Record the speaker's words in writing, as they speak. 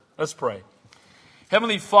Let's pray.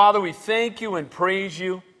 Heavenly Father, we thank you and praise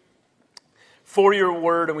you for your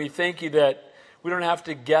word, and we thank you that we don't have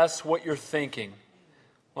to guess what you're thinking.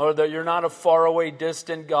 Lord, that you're not a faraway,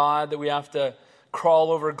 distant God, that we have to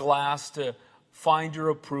crawl over glass to find your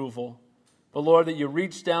approval. But Lord, that you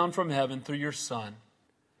reached down from heaven through your Son.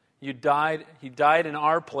 He died in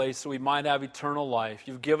our place so we might have eternal life.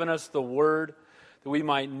 You've given us the word that we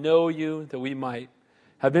might know you, that we might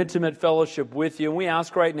have intimate fellowship with you. And we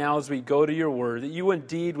ask right now as we go to your word that you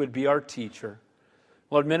indeed would be our teacher.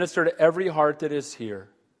 Lord, minister to every heart that is here.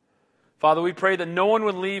 Father, we pray that no one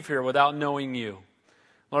would leave here without knowing you.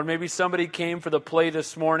 Lord, maybe somebody came for the play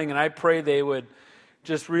this morning, and I pray they would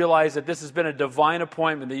just realize that this has been a divine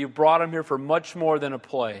appointment, that you brought them here for much more than a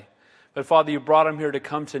play. But Father, you brought them here to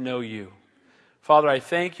come to know you. Father, I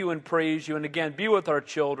thank you and praise you. And again, be with our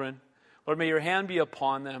children. Lord, may your hand be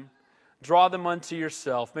upon them. Draw them unto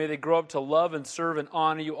yourself. May they grow up to love and serve and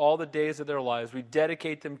honor you all the days of their lives. We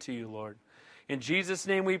dedicate them to you, Lord. In Jesus'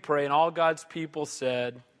 name we pray, and all God's people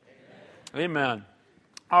said, Amen.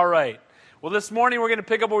 All right. Well, this morning we're going to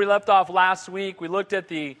pick up where we left off last week. We looked at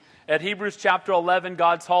Hebrews chapter 11,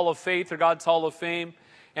 God's Hall of Faith or God's Hall of Fame.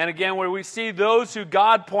 And again, where we see those who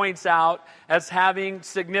God points out as having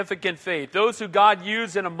significant faith, those who God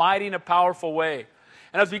used in a mighty and a powerful way.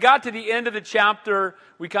 And as we got to the end of the chapter,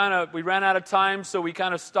 we ran out of time, so we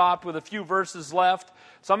kind of stopped with a few verses left.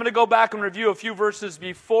 So I'm going to go back and review a few verses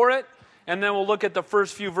before it, and then we'll look at the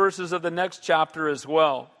first few verses of the next chapter as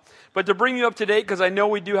well. But to bring you up to date, because I know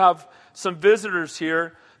we do have some visitors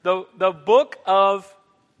here, the book of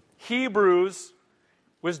Hebrews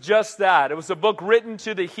was just that. It was a book written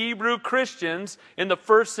to the Hebrew Christians in the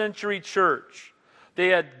first century church. They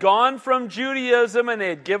had gone from Judaism and they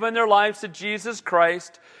had given their lives to Jesus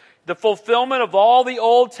Christ. The fulfillment of all the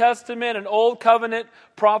Old Testament and Old Covenant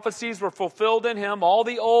prophecies were fulfilled in Him. All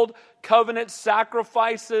the Old Covenant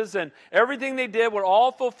sacrifices and everything they did were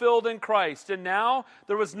all fulfilled in Christ. And now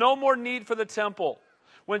there was no more need for the temple.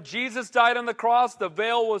 When Jesus died on the cross, the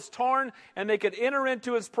veil was torn and they could enter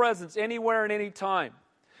into His presence anywhere and any time.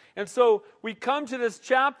 And so we come to this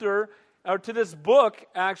chapter, or to this book,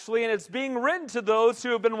 actually, and it's being written to those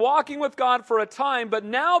who have been walking with God for a time, but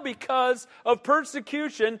now because of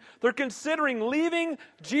persecution, they're considering leaving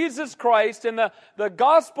Jesus Christ and the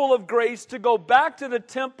gospel of grace to go back to the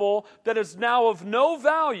temple that is now of no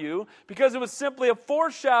value because it was simply a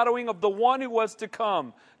foreshadowing of the one who was to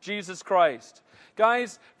come, Jesus Christ.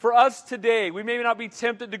 Guys, for us today, we may not be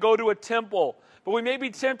tempted to go to a temple, but we may be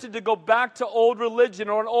tempted to go back to old religion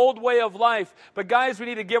or an old way of life. But guys, we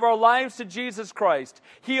need to give our lives to Jesus Christ.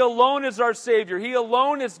 He alone is our Savior. He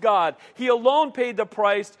alone is God. He alone paid the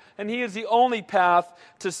price, and He is the only path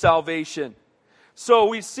to salvation. So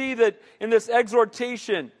we see that in this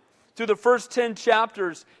exhortation, through the first 10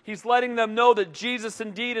 chapters, he's letting them know that Jesus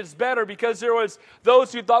indeed is better, because there was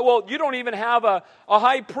those who thought, well, you don't even have a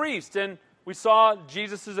high priest. And we saw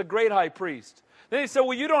Jesus is a great high priest. Then he said,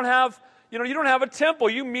 well, you don't have a temple.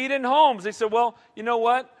 You meet in homes. They said, well, you know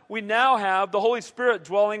what? We now have the Holy Spirit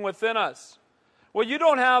dwelling within us. Well, you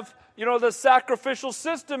don't have, the sacrificial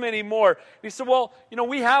system anymore. He said, well,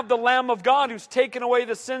 we have the Lamb of God who's taken away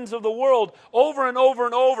the sins of the world over and over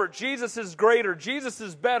and over. Jesus is greater. Jesus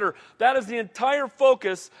is better. That is the entire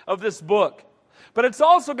focus of this book. But it's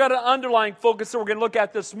also got an underlying focus that we're going to look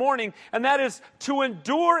at this morning, and that is to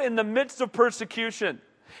endure in the midst of persecution.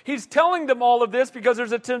 He's telling them all of this because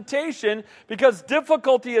there's a temptation, because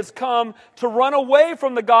difficulty has come to run away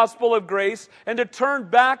from the gospel of grace and to turn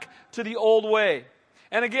back to the old way.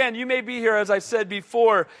 And again, you may be here, as I said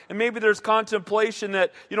before, and maybe there's contemplation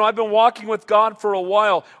that, I've been walking with God for a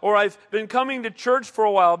while, or I've been coming to church for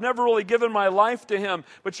a while. I've never really given my life to Him.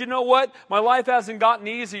 But you know what? My life hasn't gotten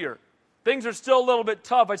easier. Things are still a little bit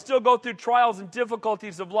tough. I still go through trials and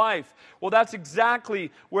difficulties of life. Well, that's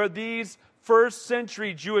exactly where these first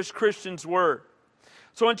century Jewish Christians were.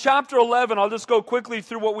 So in chapter 11, I'll just go quickly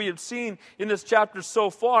through what we have seen in this chapter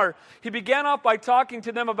so far. He began off by talking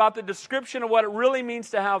to them about the description of what it really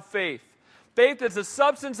means to have faith. Faith is the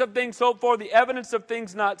substance of things hoped for, the evidence of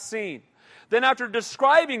things not seen. Then after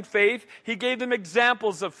describing faith, he gave them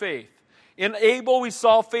examples of faith. In Abel, we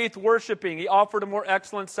saw faith worshiping. He offered a more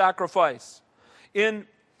excellent sacrifice. In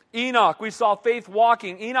Enoch, we saw faith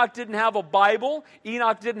walking. Enoch didn't have a Bible.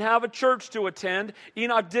 Enoch didn't have a church to attend.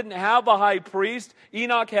 Enoch didn't have a high priest.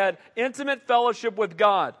 Enoch had intimate fellowship with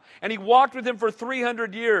God. And he walked with Him for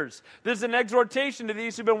 300 years. This is an exhortation to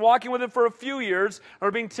these who've been walking with Him for a few years and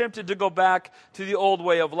are being tempted to go back to the old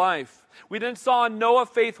way of life. We then saw Noah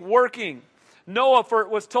faith working. Noah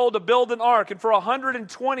was told to build an ark, and for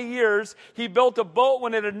 120 years he built a boat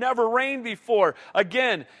when it had never rained before.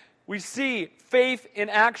 Again, we see faith in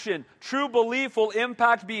action. True belief will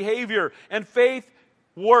impact behavior, and faith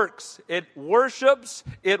works. It worships,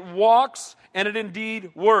 it walks, and it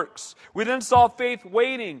indeed works. We then saw faith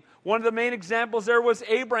waiting. One of the main examples there was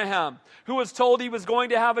Abraham, who was told he was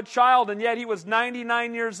going to have a child, and yet he was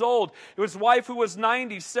 99 years old. His wife, who was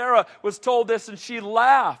 90, Sarah, was told this, and she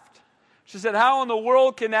laughed. She said, how in the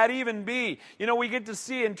world can that even be? You know, we get to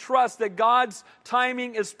see and trust that God's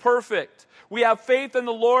timing is perfect. We have faith in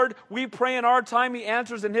the Lord. We pray in our time. He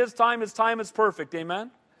answers in His time. His time is perfect.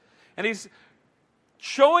 Amen? And He's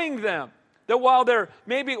showing them that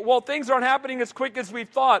while things aren't happening as quick as we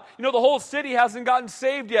thought, you know, the whole city hasn't gotten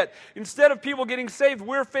saved yet. Instead of people getting saved,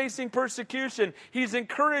 we're facing persecution. He's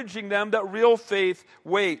encouraging them that real faith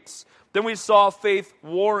waits. Then we saw faith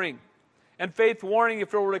warring. And faith warning,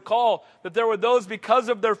 if you'll recall, that there were those, because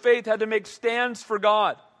of their faith, had to make stands for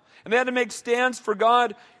God. And they had to make stands for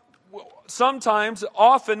God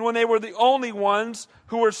often, when they were the only ones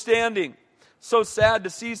who were standing. So sad to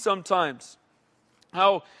see sometimes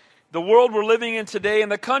how the world we're living in today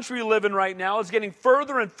and the country we live in right now is getting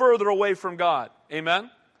further and further away from God. Amen?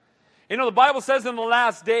 You know, the Bible says in the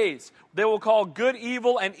last days, they will call good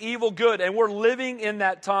evil and evil good, and we're living in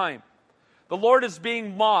that time. The Lord is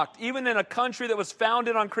being mocked, even in a country that was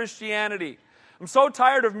founded on Christianity. I'm so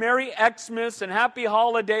tired of Merry Xmas and Happy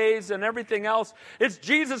Holidays and everything else. It's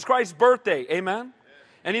Jesus Christ's birthday. Amen?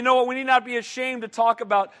 And you know what? We need not be ashamed to talk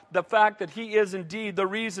about the fact that He is indeed the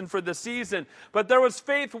reason for the season. But there was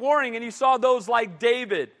faith warring, and you saw those like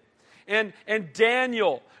David and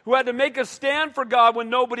Daniel, who had to make a stand for God when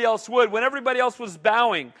nobody else would, when everybody else was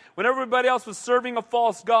bowing, when everybody else was serving a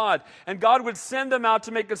false god. And God would send them out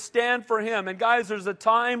to make a stand for Him. And guys, there's a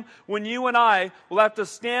time when you and I will have to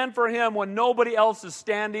stand for Him when nobody else is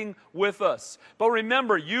standing with us. But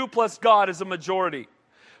remember, you plus God is a majority.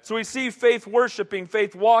 So we see faith worshiping,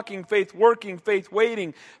 faith walking, faith working, faith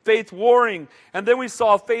waiting, faith warring. And then we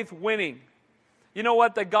saw faith winning. You know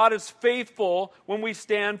what? That God is faithful when we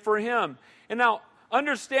stand for Him. And now,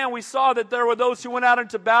 understand, we saw that there were those who went out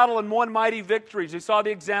into battle and won mighty victories. We saw the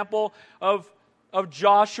example of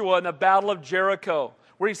Joshua in the battle of Jericho,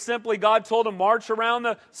 where God told him, march around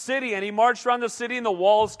the city, and he marched around the city and the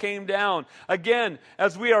walls came down. Again,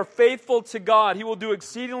 as we are faithful to God, He will do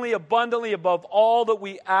exceedingly abundantly above all that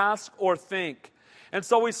we ask or think. And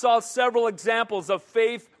so we saw several examples of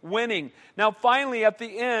faith winning. Now finally, at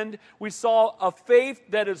the end, we saw a faith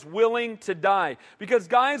that is willing to die. Because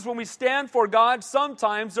guys, when we stand for God,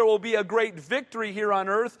 sometimes there will be a great victory here on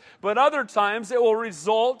earth, but other times it will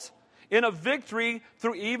result in a victory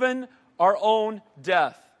through even our own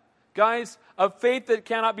death. Guys, a faith that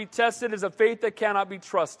cannot be tested is a faith that cannot be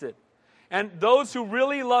trusted. And those who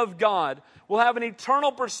really love God will have an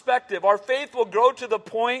eternal perspective. Our faith will grow to the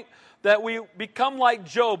point that we become like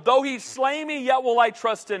Job. Though He slay me, yet will I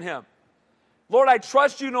trust in Him. Lord, I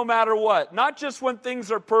trust You no matter what. Not just when things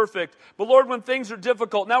are perfect, but Lord, when things are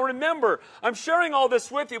difficult. Now remember, I'm sharing all this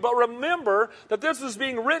with you, but remember that this was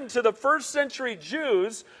being written to the first century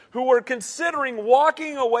Jews who were considering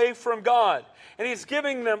walking away from God. And He's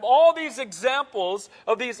giving them all these examples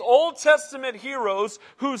of these Old Testament heroes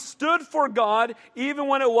who stood for God even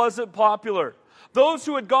when it wasn't popular. Those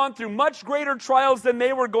who had gone through much greater trials than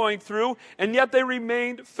they were going through, and yet they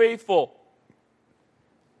remained faithful.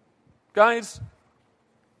 Guys,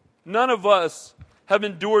 none of us have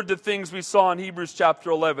endured the things we saw in Hebrews chapter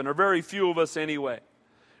 11, or very few of us anyway.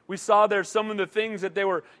 We saw there some of the things that they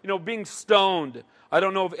were, being stoned. I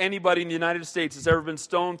don't know if anybody in the United States has ever been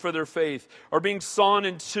stoned for their faith, or being sawn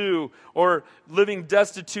in two, or living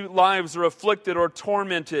destitute lives, or afflicted, or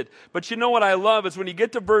tormented. But you know what I love is when you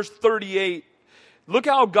get to verse 38, look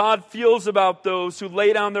how God feels about those who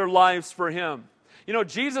lay down their lives for Him.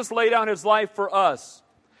 Jesus laid down His life for us.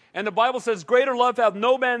 And the Bible says, greater love hath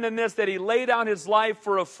no man than this, that He laid down His life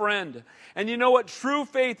for a friend. And you know what? True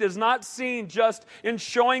faith is not seen just in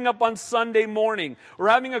showing up on Sunday morning or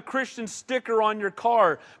having a Christian sticker on your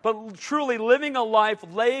car, but truly living a life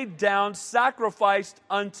laid down, sacrificed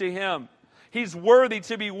unto Him. He's worthy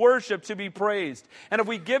to be worshiped, to be praised. And if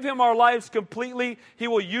we give Him our lives completely, He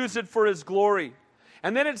will use it for His glory.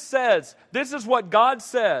 And then it says, this is what God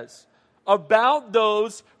says about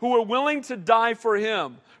those who are willing to die for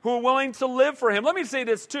Him, who are willing to live for Him. Let me say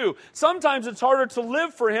this too. Sometimes it's harder to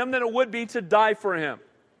live for Him than it would be to die for Him.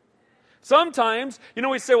 Sometimes,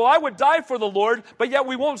 we say, well, I would die for the Lord, but yet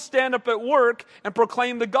we won't stand up at work and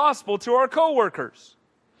proclaim the gospel to our coworkers.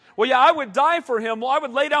 Well, yeah, I would die for Him. Well, I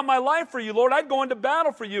would lay down my life for You. Lord, I'd go into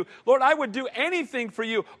battle for You. Lord, I would do anything for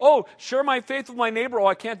You. Oh, share my faith with my neighbor. Oh,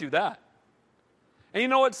 I can't do that. And you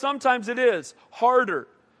know what? Sometimes it is harder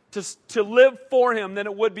to live for Him than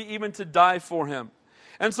it would be even to die for Him.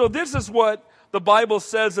 And so this is what the Bible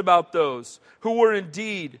says about those who were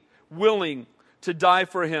indeed willing to die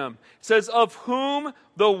for Him. It says, of whom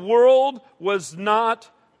the world was not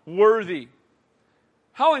worthy.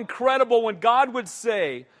 How incredible when God would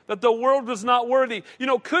say that the world was not worthy.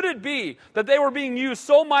 Could it be that they were being used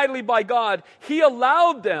so mightily by God, He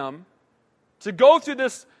allowed them to go through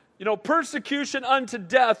this persecution unto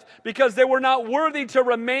death because they were not worthy to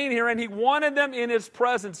remain here, and He wanted them in His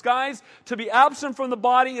presence. Guys, to be absent from the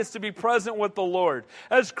body is to be present with the Lord.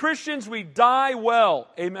 As Christians, we die well.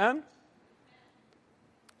 Amen?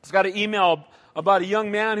 I just got an email about a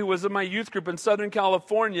young man who was in my youth group in Southern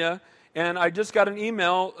California, and I just got an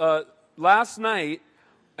email last night,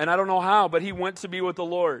 and I don't know how, but he went to be with the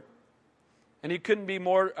Lord. And he couldn't be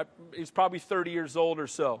more, he's probably 30 years old or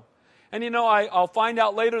so. And I'll find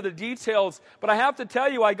out later the details, but I have to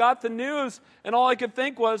tell you, I got the news, and all I could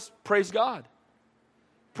think was, praise God.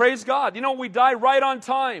 Praise God. We die right on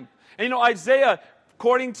time. And Isaiah,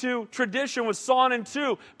 according to tradition, was sawn in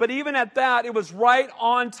two. But even at that, it was right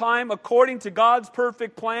on time according to God's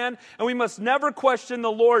perfect plan. And we must never question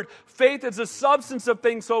the Lord. Faith is the substance of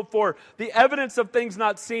things hoped for, the evidence of things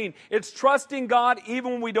not seen. It's trusting God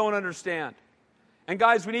even when we don't understand. And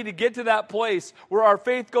guys, we need to get to that place where our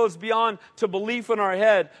faith goes beyond to belief in our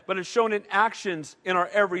head, but is shown in actions in our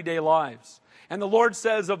everyday lives. And the Lord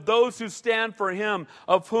says, of those who stand for Him,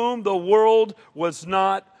 of whom the world was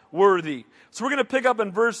not worthy. So we're going to pick up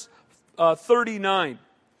in verse 39.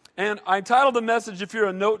 And I entitled the message, if you're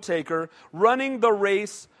a note taker, Running the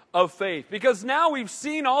Race of Faith. Because now we've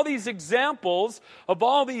seen all these examples of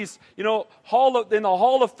all these, in the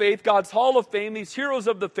Hall of Faith, God's Hall of Fame, these heroes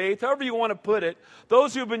of the faith, however you want to put it,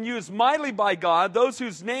 those who have been used mightily by God, those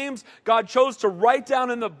whose names God chose to write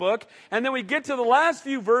down in the book. And then we get to the last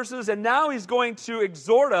few verses, and now He's going to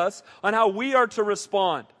exhort us on how we are to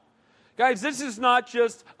respond. Guys, this is not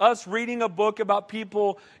just us reading a book about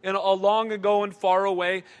people a long ago and far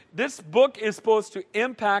away. This book is supposed to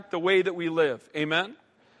impact the way that we live. Amen?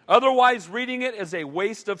 Otherwise, reading it is a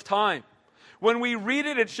waste of time. When we read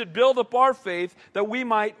it, it should build up our faith that we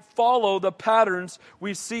might follow the patterns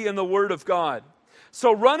we see in the Word of God.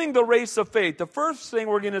 So running the race of faith, the first thing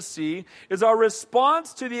we're going to see is our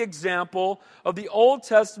response to the example of the Old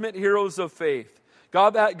Testament heroes of faith.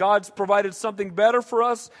 God's provided something better for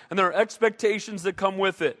us, and there are expectations that come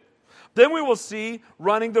with it. Then we will see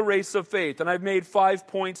running the race of faith, and I've made 5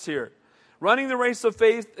 points here. Running the race of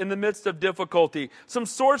faith in the midst of difficulty. Some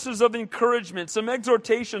sources of encouragement, some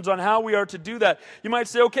exhortations on how we are to do that. You might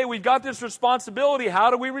say, okay, we've got this responsibility. How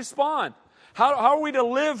do we respond? How are we to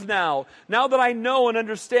live now? Now that I know and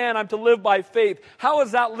understand I'm to live by faith, how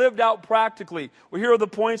is that lived out practically? Well, here are the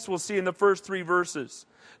points we'll see in the first 3 verses.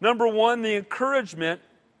 Number 1, the encouragement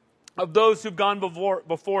of those who've gone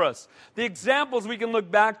before us. The examples we can look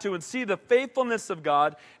back to and see the faithfulness of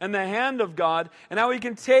God and the hand of God, and how He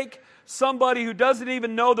can take somebody who doesn't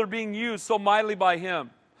even know they're being used so mightily by Him.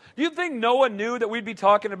 Do you think Noah knew that we'd be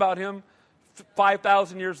talking about him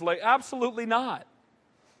 5,000 years later? Absolutely not.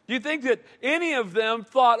 Do you think that any of them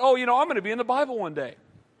thought, I'm going to be in the Bible one day?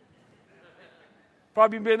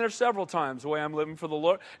 Probably been there several times the way I'm living for the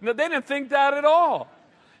Lord. No, they didn't think that at all.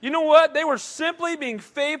 You know what? They were simply being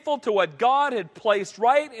faithful to what God had placed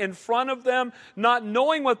right in front of them, not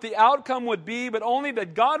knowing what the outcome would be, but only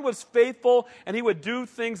that God was faithful and He would do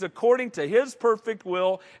things according to His perfect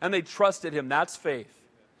will, and they trusted Him. That's faith.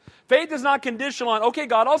 Faith is not conditional on, okay,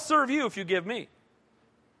 God, I'll serve you if you give me.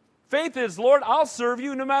 Faith is, Lord, I'll serve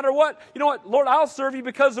you no matter what. You know what? Lord, I'll serve you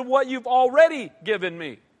because of what you've already given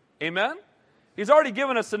me. Amen? He's already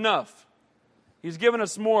given us enough. He's given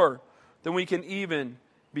us more than we can even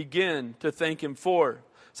begin to thank Him for.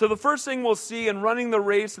 So the first thing we'll see in running the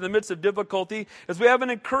race in the midst of difficulty is we have an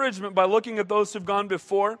encouragement by looking at those who've gone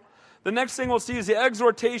before. The next thing we'll see is the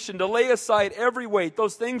exhortation to lay aside every weight,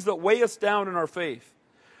 those things that weigh us down in our faith.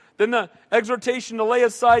 Then the exhortation to lay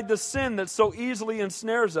aside the sin that so easily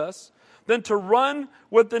ensnares us. Then to run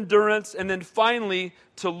with endurance. And then finally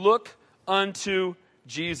to look unto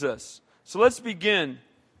Jesus. So let's begin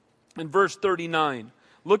in verse 39.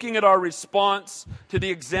 Looking at our response to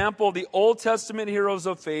the example of the Old Testament heroes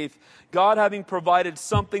of faith, God having provided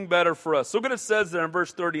something better for us. Look what it says there in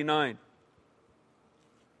verse 39.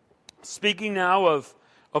 Speaking now of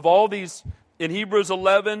all these, in Hebrews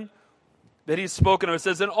 11, that He's spoken of, it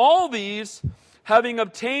says, and all these, having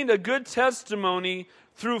obtained a good testimony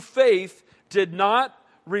through faith, did not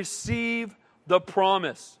receive the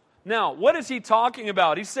promise. Now, what is he talking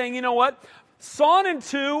about? He's saying, you know what? Sawn in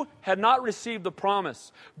two, had not received the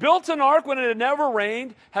promise. Built an ark when it had never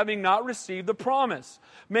rained, having not received the promise.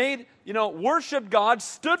 Worshiped God,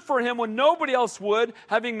 stood for him when nobody else would,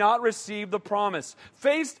 having not received the promise.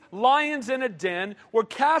 Faced lions in a den, were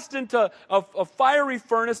cast into a fiery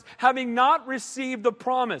furnace, having not received the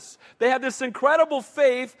promise. They had this incredible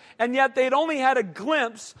faith, and yet they'd only had a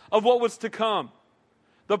glimpse of what was to come.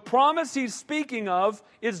 The promise he's speaking of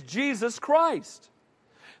is Jesus Christ.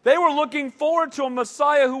 They were looking forward to a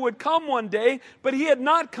Messiah who would come one day, but he had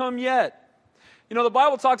not come yet. The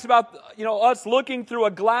Bible talks about, us looking through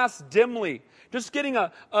a glass dimly, just getting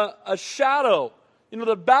a shadow,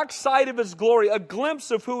 the backside of his glory, a glimpse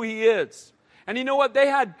of who he is. And you know what? They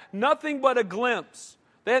had nothing but a glimpse.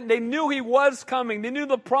 They knew he was coming. They knew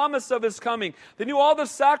the promise of his coming. They knew all the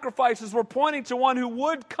sacrifices were pointing to one who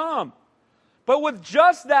would come. But with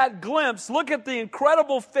just that glimpse, look at the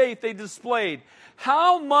incredible faith they displayed.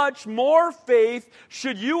 How much more faith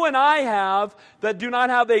should you and I have that do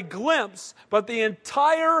not have a glimpse, but the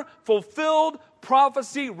entire fulfilled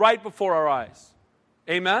prophecy right before our eyes?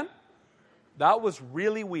 Amen? That was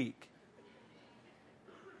really weak.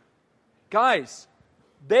 Guys,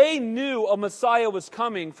 they knew a Messiah was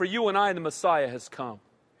coming for you and I, and the Messiah has come.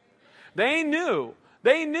 They knew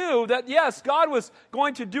that, yes, God was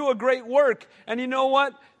going to do a great work. And you know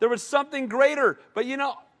what? There was something greater. But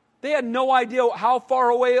they had no idea how far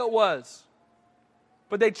away it was.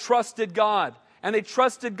 But they trusted God. And they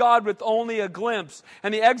trusted God with only a glimpse.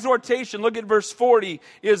 And the exhortation, look at verse 40,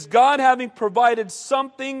 is God having provided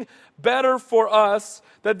something better for us,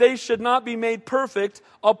 that they should not be made perfect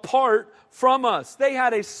apart from us. They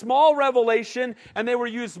had a small revelation and they were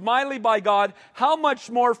used mightily by God. How much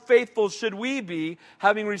more faithful should we be,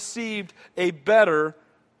 having received a better,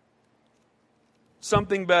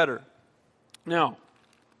 something better? Now,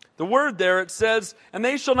 the word there, it says, and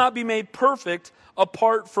they shall not be made perfect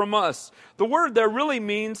apart from us. The word there really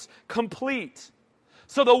means complete.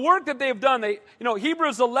 So the work that they've done,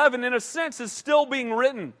 Hebrews 11 in a sense is still being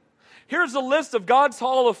written. Here's a list of God's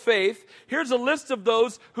hall of faith. Here's a list of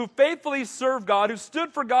those who faithfully served God, who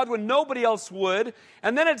stood for God when nobody else would.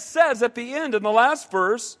 And then it says at the end, in the last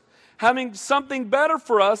verse, having something better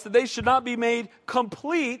for us, that they should not be made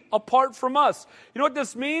complete apart from us. You know what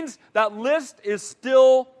this means? That list is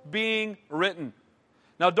still being written.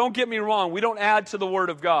 Now, don't get me wrong. We don't add to the Word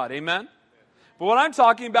of God. Amen? But what I'm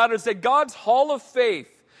talking about is that God's hall of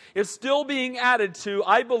faith is still being added to,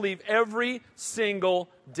 I believe, every single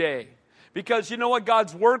day. Because you know what?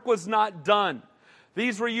 God's work was not done.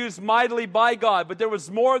 These were used mightily by God, but there was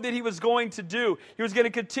more that he was going to do. He was going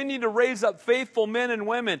to continue to raise up faithful men and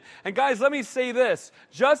women. And guys, let me say this.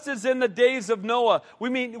 Just as in the days of Noah, we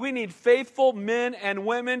need faithful men and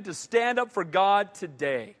women to stand up for God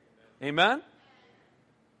today. Amen?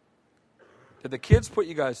 Did the kids put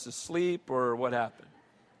you guys to sleep or what happened?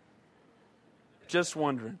 Just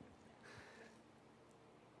wondering.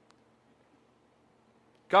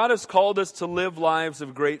 God has called us to live lives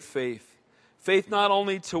of great faith. Faith not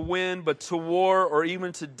only to win, but to war or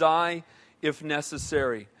even to die if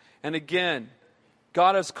necessary. And again,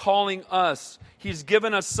 God is calling us. He's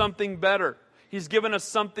given us something better. He's given us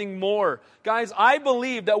something more. Guys, I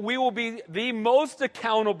believe that we will be the most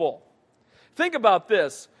accountable. Think about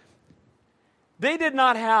this. They did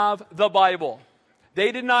not have the Bible.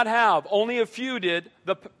 They did not have, only a few did,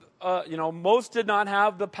 most did not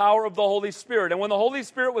have the power of the Holy Spirit. And when the Holy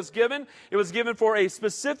Spirit was given, it was given for a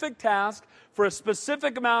specific task, for a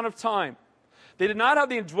specific amount of time. They did not have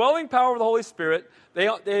the indwelling power of the Holy Spirit.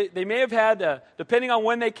 They may have had, depending on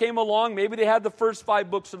when they came along, maybe they had the first 5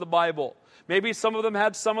 books of the Bible. Maybe some of them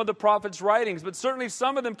had some of the prophets' writings, but certainly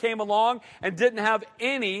some of them came along and didn't have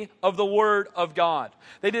any of the Word of God.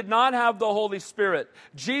 They did not have the Holy Spirit.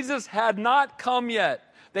 Jesus had not come yet.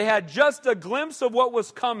 They had just a glimpse of what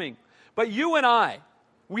was coming. But you and I,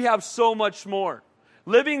 we have so much more.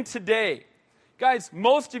 Living today, guys,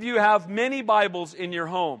 most of you have many Bibles in your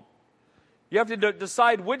home. You have to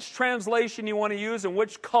decide which translation you want to use and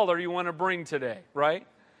which color you want to bring today, right?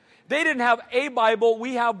 They didn't have a Bible.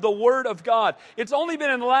 We have the Word of God. It's only been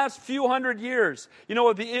in the last few hundred years,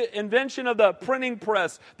 with the invention of the printing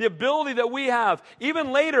press, the ability that we have.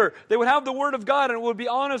 Even later, they would have the Word of God and it would be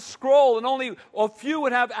on a scroll and only a few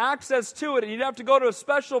would have access to it. And you'd have to go to a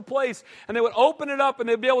special place and they would open it up and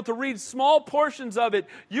they'd be able to read small portions of it.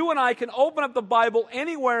 You and I can open up the Bible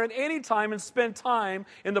anywhere and any time and spend time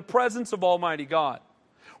in the presence of Almighty God.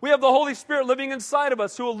 We have the Holy Spirit living inside of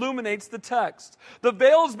us who illuminates the text. The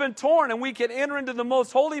veil has been torn and we can enter into the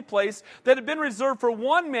most holy place that had been reserved for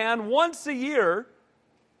one man once a year.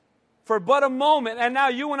 for but a moment, and now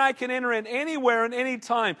you and I can enter in anywhere and any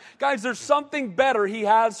time. Guys, there's something better He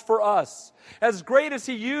has for us. As great as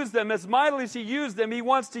He used them, as mightily as He used them, He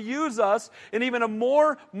wants to use us in even a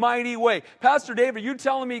more mighty way. Pastor Dave, are you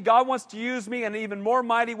telling me God wants to use me in an even more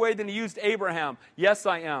mighty way than He used Abraham? Yes,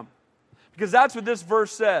 I am. Because that's what this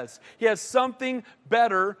verse says. He has something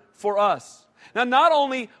better for us. Now, not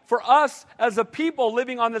only for us as a people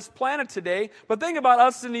living on this planet today, but think about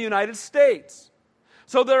us in the United States.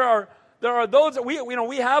 So there are those that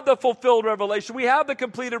we have the fulfilled revelation. We have the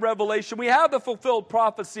completed revelation. We have the fulfilled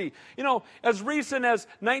prophecy. As recent as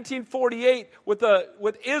 1948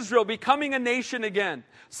 with Israel becoming a nation again.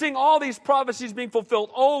 Seeing all these prophecies being fulfilled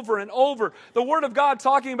over and over. The Word of God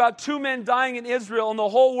talking about 2 men dying in Israel and the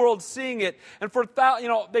whole world seeing it. And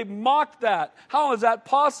they mocked that. How is that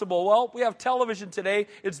possible? Well, we have television today.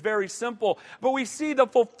 It's very simple. But we see the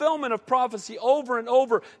fulfillment of prophecy over and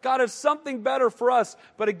over. God has something better for us.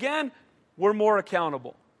 But again, we're more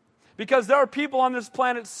accountable. Because there are people on this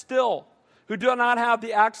planet still who do not have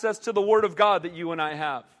the access to the Word of God that you and I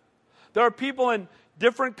have. There are people in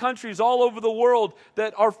different countries all over the world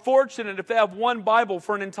that are fortunate if they have one Bible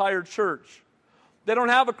for an entire church. They don't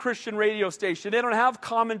have a Christian radio station. They don't have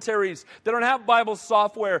commentaries. They don't have Bible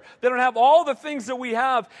software. They don't have all the things that we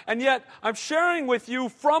have. And yet, I'm sharing with you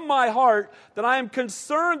from my heart that I am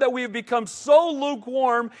concerned that we have become so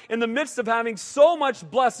lukewarm in the midst of having so much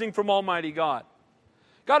blessing from Almighty God.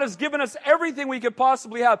 God has given us everything we could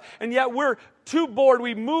possibly have, and yet we're too bored.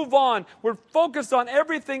 We move on. We're focused on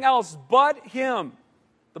everything else but Him.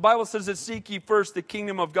 The Bible says that seek ye first the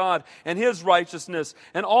kingdom of God and His righteousness,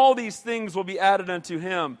 and all these things will be added unto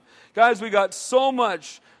Him. Guys, we got so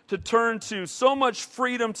much to turn to, so much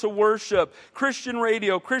freedom to worship. Christian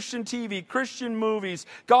radio, Christian TV, Christian movies,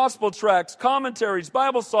 gospel tracts, commentaries,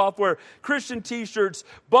 Bible software, Christian t-shirts,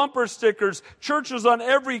 bumper stickers, churches on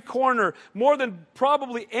every corner, more than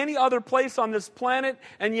probably any other place on this planet,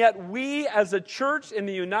 and yet we as a church in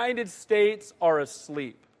the United States are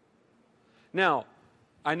asleep. Now,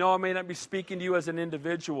 I know I may not be speaking to you as an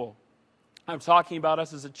individual. I'm talking about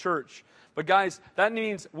us as a church. But guys, that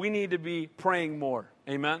means we need to be praying more.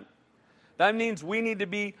 Amen? That means we need to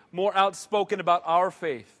be more outspoken about our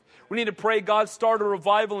faith. We need to pray, God, start a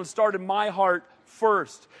revival and start in my heart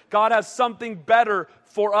first. God has something better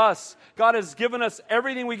for us. God has given us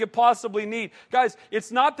everything we could possibly need. Guys,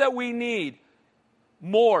 it's not that we need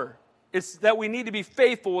more. It's that we need to be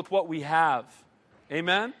faithful with what we have.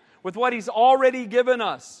 Amen? With what He's already given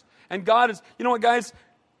us. And God is, you know what, guys?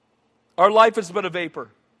 Our life is but a vapor.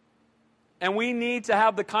 And we need to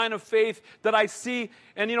have the kind of faith that I see.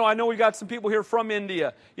 And, I know we got some people here from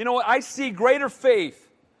India. You know what? I see greater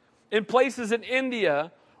faith in places in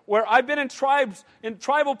India where I've been in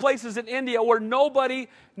tribal places in India where nobody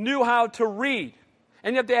knew how to read.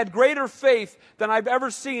 And yet they had greater faith than I've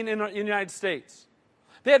ever seen in the United States.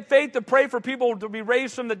 They had faith to pray for people to be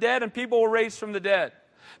raised from the dead, and people were raised from the dead.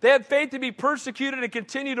 They had faith to be persecuted and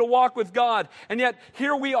continue to walk with God. And yet,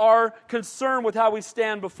 here we are concerned with how we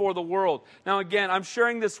stand before the world. Now again, I'm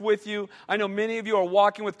sharing this with you. I know many of you are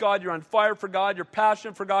walking with God. You're on fire for God. You're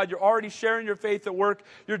passionate for God. You're already sharing your faith at work.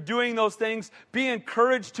 You're doing those things. Be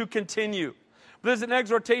encouraged to continue. There's an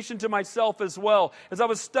exhortation to myself as well. As I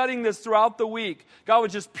was studying this throughout the week, God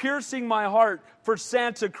was just piercing my heart for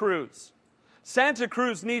Santa Cruz. Santa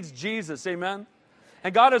Cruz needs Jesus, amen?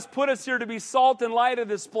 And God has put us here to be salt and light of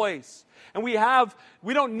this place. And we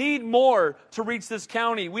don't need more to reach this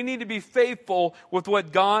county. We need to be faithful with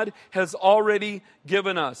what God has already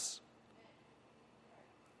given us.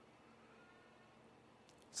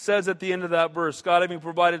 It says at the end of that verse, God having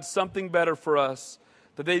provided something better for us,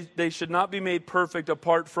 that they should not be made perfect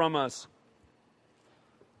apart from us.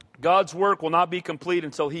 God's work will not be complete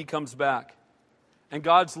until He comes back. And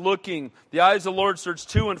God's looking. The eyes of the Lord search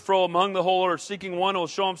to and fro among the whole earth, seeking one who will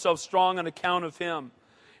show Himself strong on account of Him.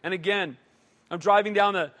 And again, I'm driving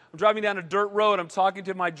down a dirt road. I'm talking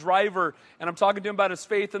to my driver, and I'm talking to him about his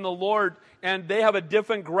faith in the Lord. And they have a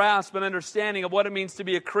different grasp and understanding of what it means to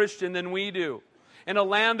be a Christian than we do. In a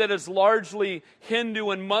land that is largely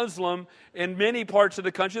Hindu and Muslim in many parts of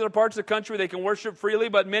the country. There are parts of the country where they can worship freely,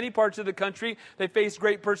 but many parts of the country, they face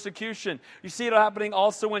great persecution. You see it happening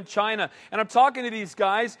also in China. And I'm talking to these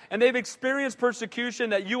guys, and they've experienced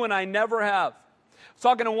persecution that you and I never have. I was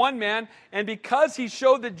talking to one man, and because he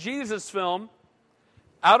showed the Jesus film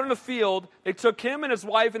out in the field, they took him and his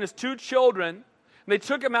wife and his 2 children, and they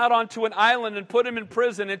took him out onto an island and put him in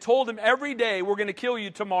prison and told him every day, we're going to kill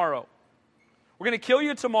you tomorrow. We're going to kill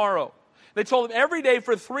you tomorrow. They told him every day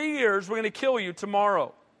for 3 years, we're going to kill you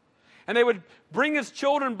tomorrow. And they would bring his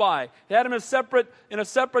children by. They had him in a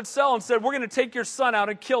separate cell and said, we're going to take your son out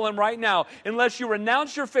and kill him right now. Unless you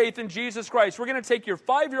renounce your faith in Jesus Christ, we're going to take your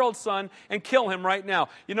 5-year-old son and kill him right now.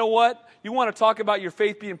 You know what? You want to talk about your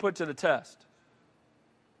faith being put to the test.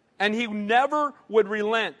 And he never would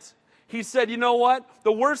relent. He said, you know what?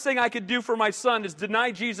 The worst thing I could do for my son is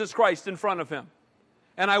deny Jesus Christ in front of him.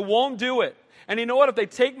 And I won't do it. And you know what? If they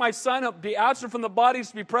take my son, he'll be absent from the bodies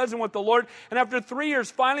to be present with the Lord. And after 3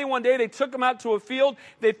 years, finally one day, they took him out to a field.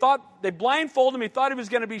 They blindfolded him. He thought he was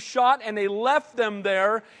going to be shot, and they left them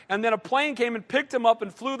there. And then a plane came and picked him up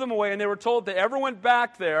and flew them away. And they were told if they ever went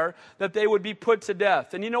back there, that they would be put to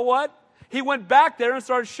death. And you know what? He went back there and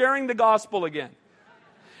started sharing the gospel again.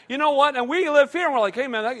 You know what? And we live here, and we're like, hey,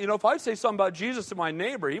 man, if I say something about Jesus to my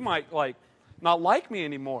neighbor, he might, not like me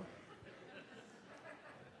anymore.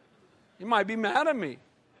 He might be mad at me.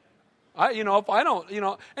 If I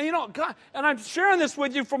don't, God, and I'm sharing this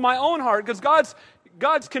with you from my own heart, because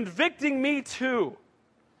God's convicting me too.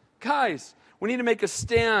 Guys, we need to make a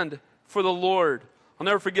stand for the Lord. I'll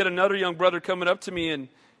never forget another young brother coming up to me, and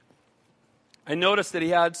I noticed that he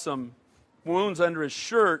had some wounds under his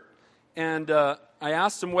shirt, and I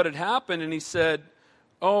asked him what had happened, and he said,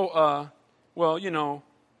 well, you're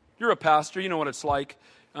a pastor, you know what it's like.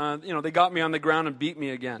 They got me on the ground and beat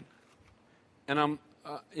me again. And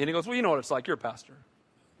he goes, well, you know what it's like, you're a pastor.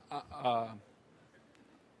 I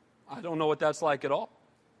don't know what that's like at all.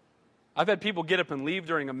 I've had people get up and leave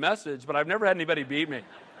during a message, but I've never had anybody beat me.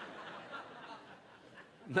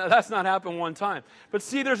 No, that's not happened one time. But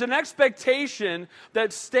see, there's an expectation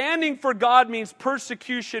that standing for God means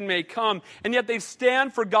persecution may come, and yet they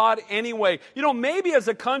stand for God anyway. Maybe as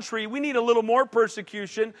a country, we need a little more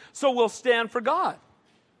persecution, so we'll stand for God.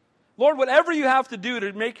 Lord, whatever you have to do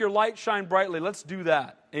to make your light shine brightly, let's do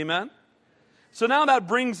that. Amen? So now that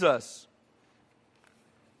brings us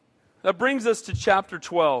to chapter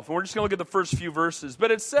 12. And we're just going to look at the first few verses. But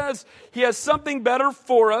it says, he has something better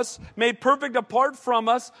for us, made perfect apart from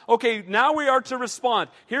us. Okay, now we are to respond.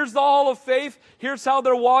 Here's the hall of faith. Here's how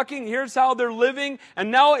they're walking. Here's how they're living. And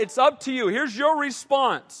now it's up to you. Here's your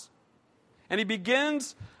response. And he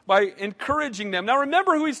begins by encouraging them. Now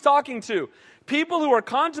remember who he's talking to. People who are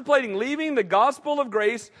contemplating leaving the gospel of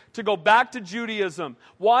grace to go back to Judaism.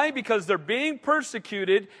 Why? Because they're being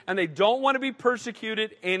persecuted and they don't want to be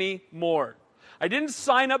persecuted anymore. I didn't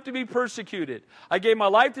sign up to be persecuted. I gave my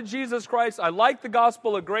life to Jesus Christ. I like the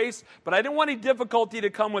gospel of grace, but I didn't want any difficulty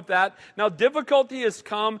to come with that. Now difficulty has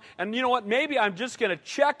come, and you know what? Maybe I'm just going to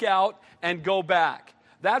check out and go back.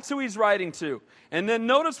 That's who he's writing to. And then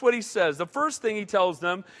notice what he says. The first thing he tells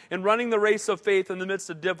them in running the race of faith in the midst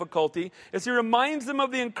of difficulty is he reminds them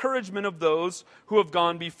of the encouragement of those who have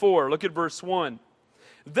gone before. Look at verse 1.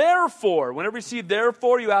 Therefore, whenever you see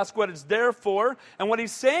therefore, you ask what it's there for. And what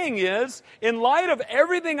he's saying is, in light of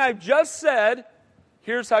everything I've just said,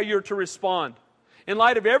 here's how you're to respond. In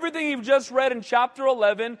light of everything you've just read in chapter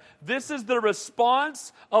 11, this is the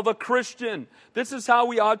response of a Christian. This is how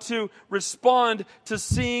we ought to respond to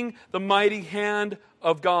seeing the mighty hand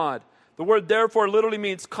of God. The word therefore literally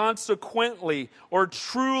means consequently or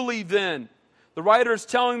truly then. The writer is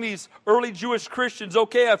telling these early Jewish Christians,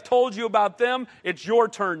 okay, I've told you about them, it's your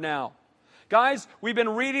turn now. Guys, we've been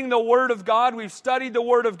reading the Word of God, we've studied the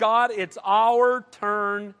Word of God, it's our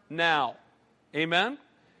turn now. Amen?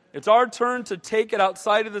 It's our turn to take it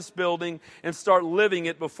outside of this building and start living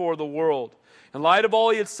it before the world. In light of all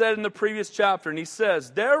he had said in the previous chapter, and he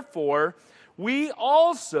says, therefore, we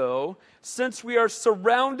also, since we are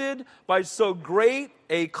surrounded by so great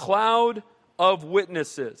a cloud of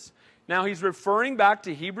witnesses. Now he's referring back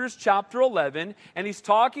to Hebrews chapter 11, and he's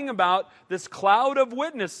talking about this cloud of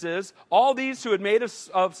witnesses, all these who had made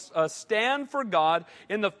a stand for God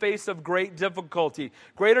in the face of great difficulty.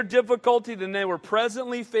 Greater difficulty than they were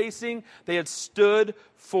presently facing, they had stood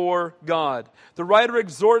for God. The writer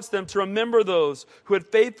exhorts them to remember those who had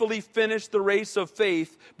faithfully finished the race of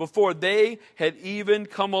faith before they had even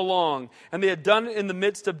come along, and they had done it in the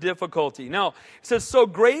midst of difficulty. Now, it says, so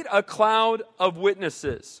great a cloud of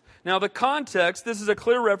witnesses. Now, the context, this is a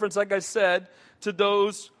clear reference, like I said, to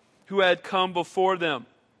those who had come before them.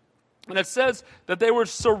 And it says that they were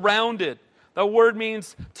surrounded. That word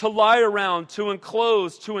means to lie around, to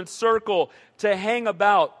enclose, to encircle, to hang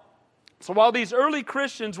about. So while these early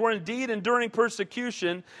Christians were indeed enduring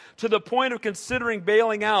persecution to the point of considering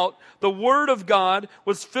bailing out, the Word of God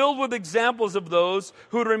was filled with examples of those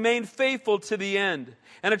who had remained faithful to the end.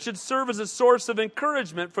 And it should serve as a source of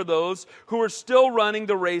encouragement for those who are still running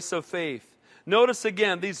the race of faith. Notice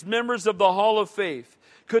again, these members of the Hall of Faith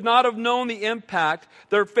could not have known the impact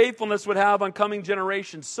their faithfulness would have on coming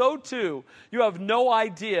generations, so too, you have no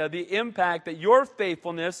idea the impact that your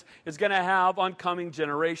faithfulness is going to have on coming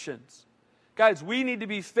generations. Guys, we need to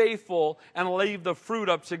be faithful and leave the fruit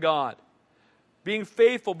up to God. Being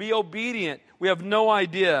faithful, be obedient. We have no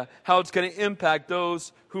idea how it's going to impact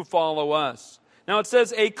those who follow us. Now it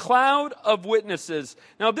says, a cloud of witnesses.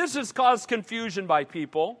 Now this has caused confusion by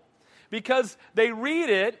people because they read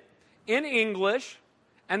it in English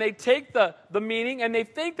and they take the meaning and they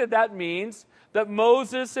think that means that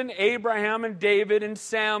Moses and Abraham and David and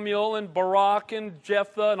Samuel and Barak and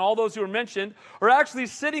Jephthah and all those who are mentioned are actually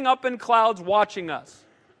sitting up in clouds watching us.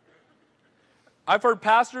 I've heard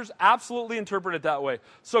pastors absolutely interpret it that way.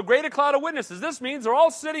 So great a cloud of witnesses. This means they're all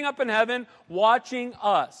sitting up in heaven watching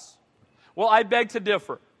us. Well, I beg to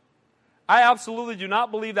differ. I absolutely do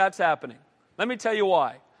not believe that's happening. Let me tell you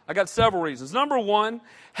why. I got several reasons. Number one,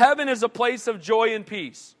 heaven is a place of joy and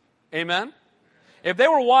peace. Amen? If they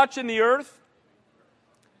were watching the earth,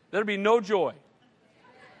 there'd be no joy.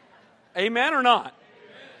 Amen or not?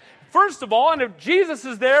 First of all, and if Jesus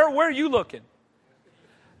is there, where are you looking?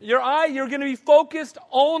 You're going to be focused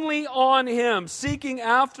only on Him, seeking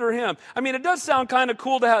after Him. I mean, it does sound kind of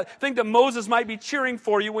cool to think that Moses might be cheering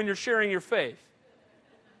for you when you're sharing your faith.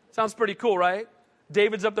 Sounds pretty cool, right?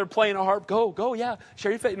 David's up there playing a harp. Go, yeah,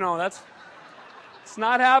 share your faith. No, it's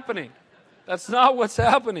not happening. That's not what's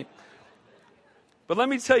happening. But let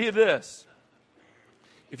me tell you this.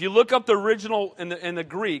 If you look up the original in the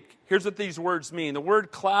Greek, here's what these words mean. The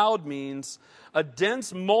word cloud means a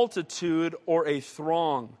dense multitude or a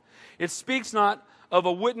throng. It speaks not of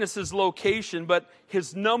a witness's location, but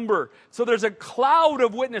his number. So there's a cloud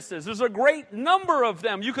of witnesses. There's a great number of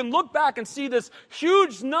them. You can look back and see this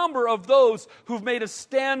huge number of those who've made a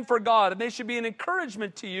stand for God. And they should be an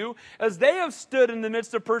encouragement to you as they have stood in the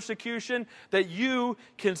midst of persecution that you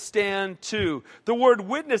can stand too. The word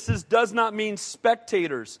witnesses does not mean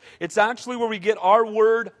spectators. It's actually where we get our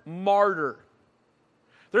word martyr.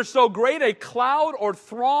 There's so great a cloud or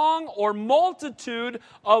throng or multitude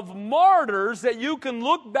of martyrs that you can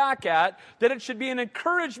look back at that it should be an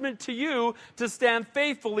encouragement to you to stand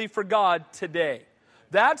faithfully for God today.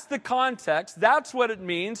 That's the context. That's what it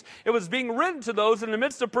means. It was being written to those in the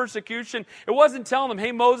midst of persecution. It wasn't telling them,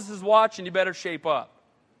 hey, Moses is watching, you better shape up.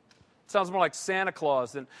 It sounds more like Santa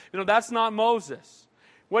Claus. And, that's not Moses.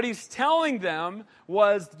 What he's telling them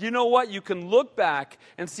was, you know what? You can look back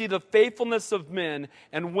and see the faithfulness of men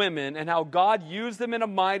and women and how God used them in a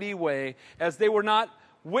mighty way as they were not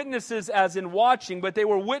witnesses as in watching, but they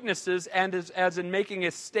were witnesses and as in making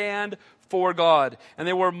a stand for God. And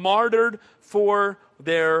they were martyred for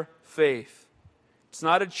their faith. It's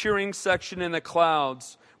not a cheering section in the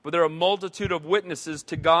clouds, but there are a multitude of witnesses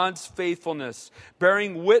to God's faithfulness,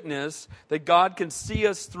 bearing witness that God can see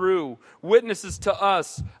us through, witnesses to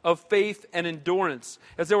us of faith and endurance.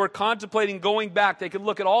 As they were contemplating going back, they could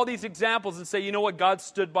look at all these examples and say, you know what, God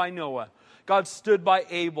stood by Noah, God stood by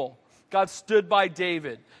Abel, God stood by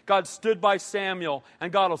David, God stood by Samuel,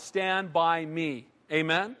 and God will stand by me.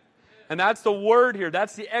 Amen? And that's the word here.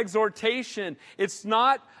 That's the exhortation. It's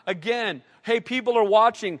not, again, hey, people are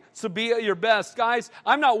watching, so be at your best. Guys,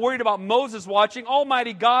 I'm not worried about Moses watching.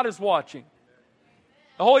 Almighty God is watching.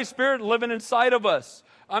 The Holy Spirit living inside of us.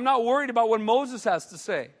 I'm not worried about what Moses has to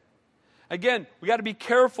say. Again, we got to be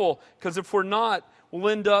careful, because if we're not, we'll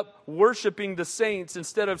end up worshiping the saints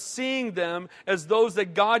instead of seeing them as those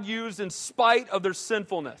that God used in spite of their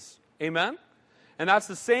sinfulness. Amen? And that's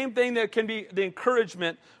the same thing that can be the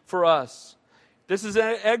encouragement for us. This is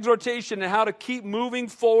an exhortation on how to keep moving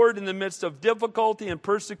forward in the midst of difficulty and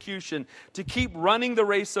persecution, to keep running the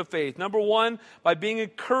race of faith. Number one, by being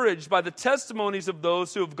encouraged by the testimonies of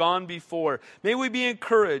those who have gone before. May we be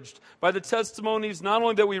encouraged by the testimonies not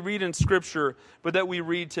only that we read in Scripture, but that we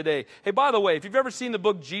read today. Hey, by the way, if you've ever seen the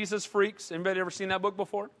book Jesus Freaks, anybody ever seen that book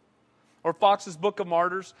before? Or Fox's Book of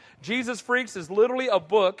Martyrs? Jesus Freaks is literally a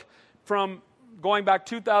book from going back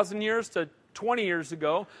 2,000 years to 20 years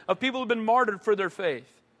ago, of people who have been martyred for their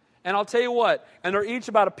faith. And I'll tell you what, and they're each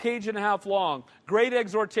about a page and a half long. Great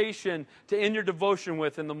exhortation to end your devotion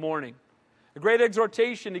with in the morning. A great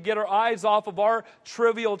exhortation to get our eyes off of our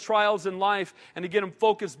trivial trials in life and to get them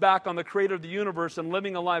focused back on the Creator of the universe and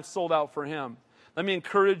living a life sold out for Him. Let me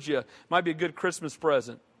encourage you. It might be a good Christmas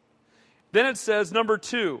present. Then it says, number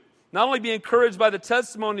two, not only be encouraged by the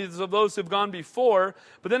testimonies of those who have gone before,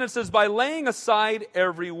 but then it says, by laying aside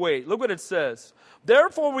every weight. Look what it says.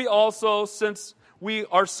 Therefore we also, since we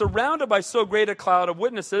are surrounded by so great a cloud of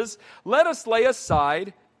witnesses, let us lay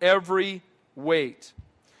aside every weight.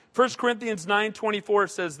 1 Corinthians 9:24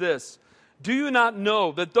 says this, Do you not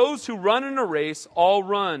know that those who run in a race all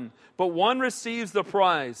run, but one receives the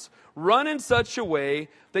prize? Run in such a way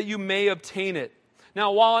that you may obtain it.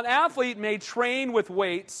 Now, while an athlete may train with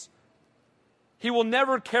weights, he will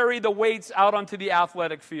never carry the weights out onto the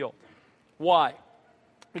athletic field. Why?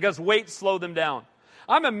 Because weights slow them down.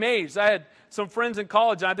 I'm amazed. I had some friends in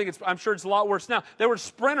college, and I'm sure it's a lot worse now. They were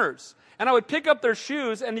sprinters, and I would pick up their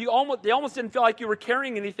shoes, and they almost didn't feel like you were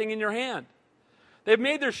carrying anything in your hand. They've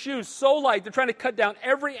made their shoes so light, they're trying to cut down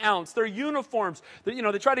every ounce. Their uniforms, they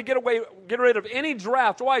try to get rid of any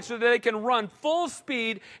draft. Why? So that they can run full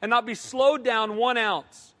speed and not be slowed down 1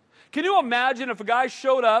 ounce. Can you imagine if a guy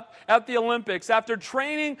showed up at the Olympics after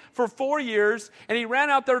training for 4 years and he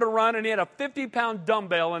ran out there to run and he had a 50-pound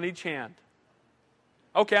dumbbell in each hand?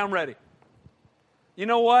 Okay, I'm ready. You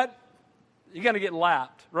know what? You're going to get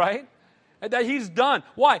lapped, right? That he's done.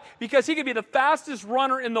 Why? Because he could be the fastest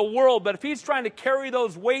runner in the world, but if he's trying to carry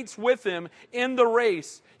those weights with him in the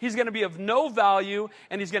race, he's going to be of no value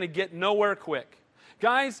and he's going to get nowhere quick.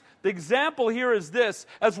 Guys, the example here is this.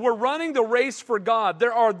 As we're running the race for God,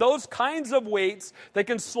 there are those kinds of weights that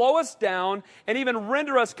can slow us down and even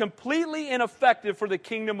render us completely ineffective for the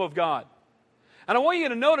kingdom of God. And I want you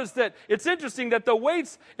to notice that it's interesting that the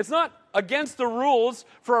weights, it's not against the rules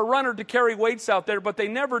for a runner to carry weights out there, but they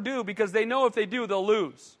never do because they know if they do, they'll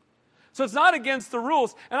lose. So it's not against the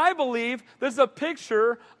rules. And I believe there's a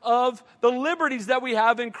picture of the liberties that we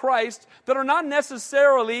have in Christ that are not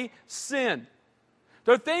necessarily sin.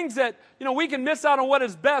 They're things that, we can miss out on what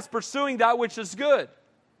is best, pursuing that which is good.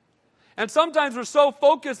 And sometimes we're so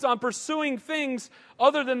focused on pursuing things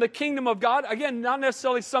other than the kingdom of God. Again, not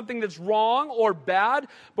necessarily something that's wrong or bad,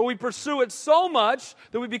 but we pursue it so much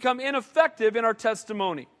that we become ineffective in our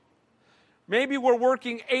testimony. Maybe we're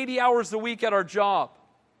working 80 hours a week at our job,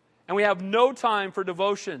 and we have no time for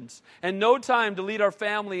devotions, and no time to lead our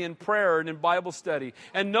family in prayer and in Bible study,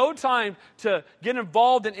 and no time to get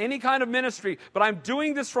involved in any kind of ministry. But I'm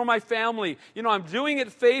doing this for my family. I'm doing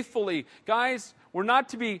it faithfully. Guys, we're not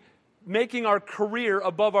to be making our career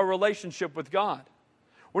above our relationship with God.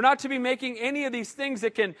 We're not to be making any of these things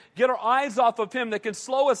that can get our eyes off of Him, that can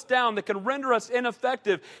slow us down, that can render us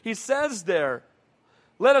ineffective. He says there,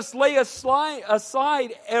 let us lay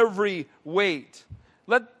aside every weight.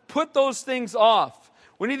 Put those things off.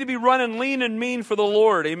 We need to be running lean and mean for the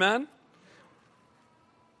Lord. Amen?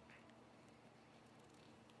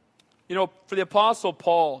 For the Apostle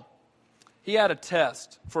Paul, he had a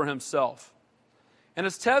test for himself. And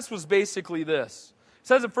his test was basically this. It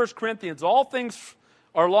says in 1 Corinthians, all things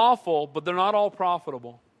are lawful, but they're not all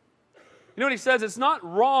profitable. You know what he says? It's not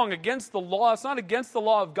wrong against the law. It's not against the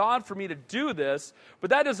law of God for me to do this, but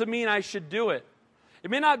that doesn't mean I should do it. It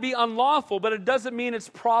may not be unlawful, but it doesn't mean it's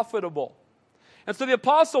profitable. And so the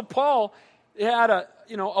Apostle Paul had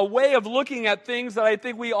a way of looking at things that I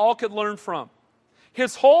think we all could learn from.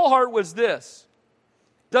 His whole heart was this: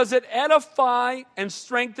 does it edify and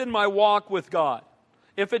strengthen my walk with God?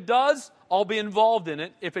 If it does, I'll be involved in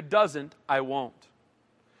it. If it doesn't, I won't.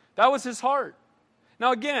 That was his heart.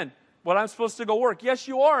 Now again, what I'm supposed to go work? Yes,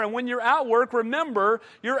 you are. And when you're at work, remember,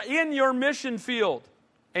 you're in your mission field.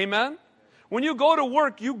 Amen? When you go to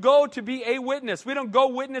work, you go to be a witness. We don't go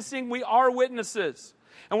witnessing, we are witnesses.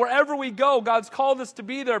 And wherever we go, God's called us to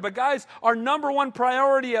be there. But guys, our number one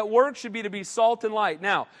priority at work should be to be salt and light.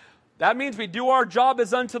 Now, that means we do our job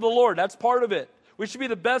as unto the Lord. That's part of it. We should be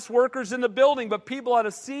the best workers in the building, but people ought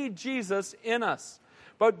to see Jesus in us.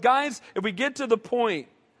 But guys, if we get to the point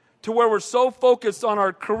to where we're so focused on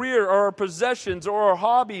our career or our possessions or our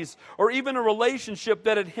hobbies or even a relationship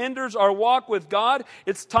that it hinders our walk with God,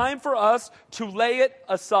 it's time for us to lay it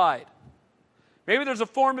aside. Maybe there's a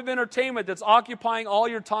form of entertainment that's occupying all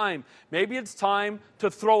your time. Maybe it's time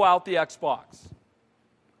to throw out the Xbox.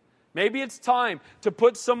 Maybe it's time to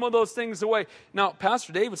put some of those things away. Now,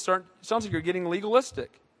 Pastor David, sounds like you're getting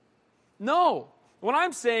legalistic. No. What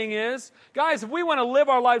I'm saying is, guys, if we want to live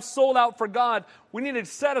our life sold out for God, we need to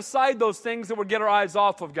set aside those things that will get our eyes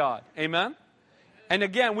off of God. Amen? And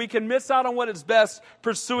again, we can miss out on what is best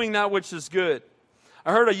pursuing that which is good.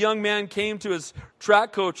 I heard a young man came to his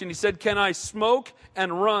track coach and he said, "Can I smoke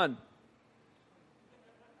and run?"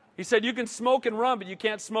 He said, "You can smoke and run, but you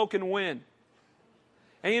can't smoke and win."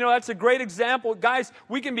 And that's a great example. Guys,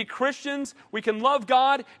 we can be Christians, we can love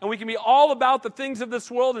God, and we can be all about the things of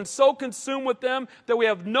this world and so consumed with them that we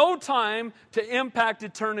have no time to impact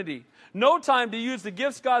eternity. No time to use the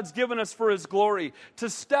gifts God's given us for His glory,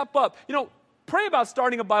 to step up. Pray about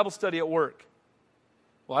starting a Bible study at work.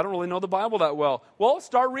 Well, I don't really know the Bible that well. Well,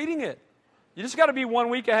 start reading it. You just got to be 1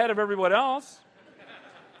 week ahead of everyone else.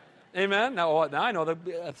 Amen. Now I know the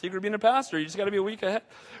secret of being a pastor. You just got to be a week ahead.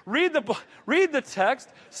 Read the text.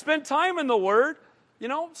 Spend time in the Word.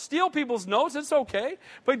 Steal people's notes. It's okay.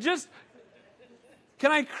 But just,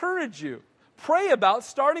 can I encourage you? Pray about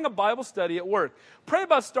starting a Bible study at work. Pray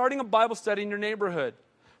about starting a Bible study in your neighborhood.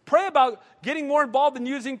 Pray about getting more involved in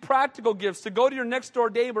using practical gifts to go to your next door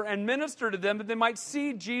neighbor and minister to them that they might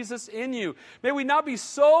see Jesus in you. May we not be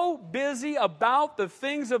so busy about the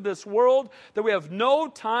things of this world that we have no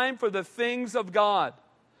time for the things of God.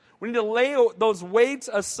 We need to lay those weights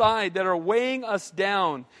aside that are weighing us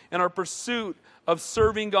down in our pursuit of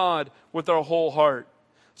serving God with our whole heart.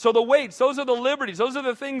 So the weights, those are the liberties. Those are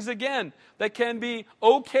the things, again, that can be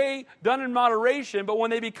okay, done in moderation, but when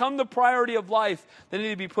they become the priority of life, they need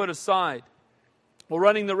to be put aside. We're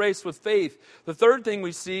running the race with faith. The third thing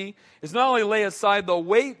we see is not only lay aside the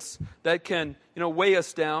weights that can, weigh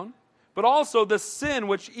us down, but also the sin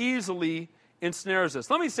which easily ensnares us.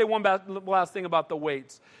 Let me say one last thing about the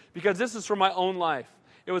weights, because this is from my own life.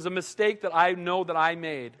 It was a mistake that I know that I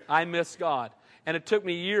made. I missed God. And it took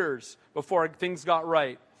me years before things got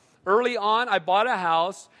right. Early on, I bought a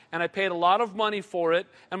house, and I paid a lot of money for it,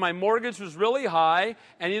 and my mortgage was really high,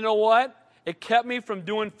 and you know what? It kept me from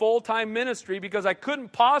doing full-time ministry because I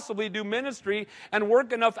couldn't possibly do ministry and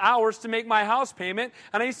work enough hours to make my house payment,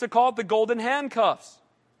 and I used to call it the golden handcuffs.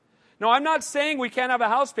 No, I'm not saying we can't have a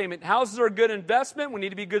house payment. Houses are a good investment. We need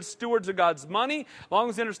to be good stewards of God's money. As long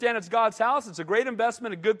as we understand it's God's house, it's a great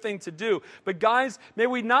investment, a good thing to do. But guys, may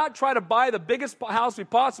we not try to buy the biggest house we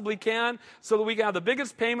possibly can so that we can have the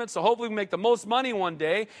biggest payment, so hopefully we make the most money one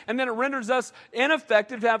day, and then it renders us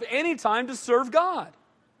ineffective to have any time to serve God.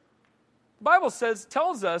 The Bible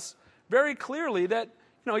tells us very clearly that,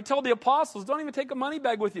 he told the apostles, don't even take a money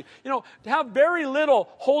bag with you. To have very little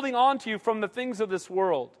holding on to you from the things of this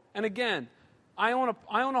world. And again, I own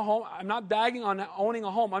a home. I'm not bagging on owning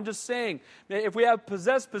a home. I'm just saying, if we have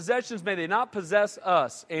possessions, may they not possess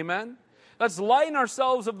us. Amen? Let's lighten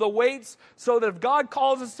ourselves of the weights so that if God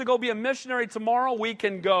calls us to go be a missionary tomorrow, we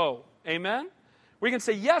can go. Amen? We can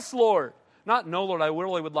say, yes, Lord. Not, no, Lord, I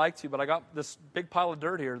really would like to, but I got this big pile of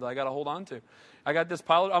dirt here that I got to hold on to. I got this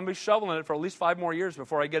pile. I'm going to be shoveling it for at least 5 more years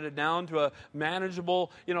before I get it down to a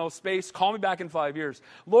manageable, space. Call me back in 5 years.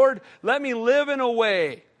 Lord, let me live in a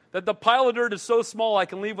way that the pile of dirt is so small I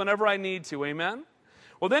can leave whenever I need to. Amen?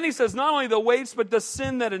 Well, then he says, not only the weights, but the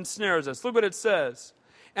sin that ensnares us. Look what it says.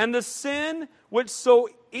 And the sin which so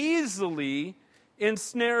easily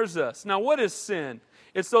ensnares us. Now, what is sin?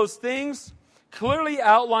 It's those things clearly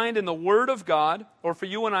outlined in the Word of God, or for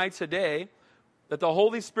you and I today, that the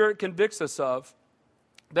Holy Spirit convicts us of,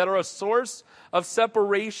 that are a source of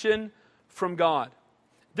separation from God.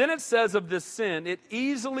 Then it says of this sin, it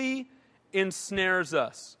easily ensnares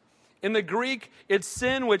us. In the Greek, it's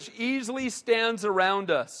sin which easily stands around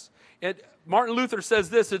us. Martin Luther says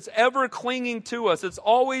this, it's ever clinging to us. It's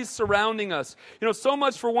always surrounding us. So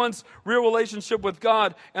much for one's real relationship with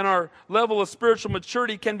God and our level of spiritual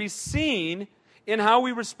maturity can be seen in how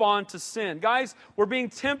we respond to sin. Guys, we're being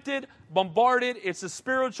tempted, bombarded. It's a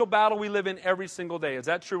spiritual battle we live in every single day. Is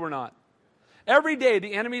that true or not? Every day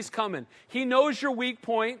the enemy's coming. He knows your weak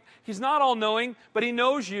point. He's not all-knowing, but he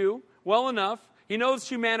knows you well enough. He knows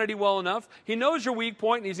humanity well enough. He knows your weak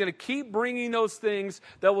point, and he's going to keep bringing those things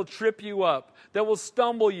that will trip you up, that will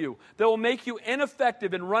stumble you, that will make you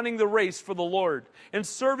ineffective in running the race for the Lord and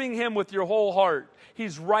serving Him with your whole heart.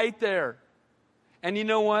 He's right there. And you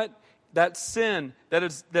know what? That sin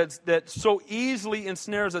that so easily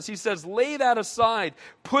ensnares us, he says, lay that aside.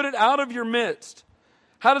 Put it out of your midst.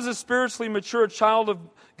 How does a spiritually mature child of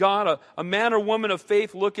God, a man or woman of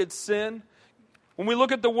faith, look at sin? When we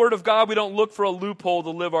look at the Word of God, we don't look for a loophole to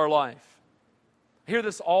live our life. I hear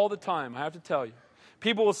this all the time, I have to tell you.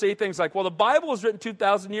 People will say things like, well, the Bible was written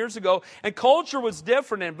 2,000 years ago, and culture was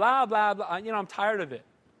different, and blah, blah, blah. I'm tired of it.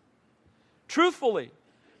 Truthfully.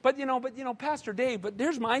 But Pastor Dave, but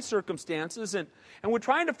there's my circumstances, and we're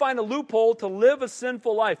trying to find a loophole to live a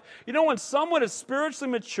sinful life. When someone is spiritually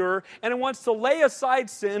mature and wants to lay aside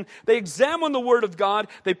sin, they examine the Word of God,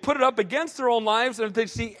 they put it up against their own lives, and if they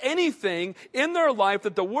see anything in their life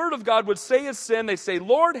that the Word of God would say is sin, they say,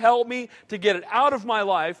 Lord, help me to get it out of my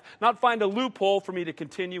life, not find a loophole for me to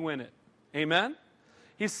continue in it. Amen?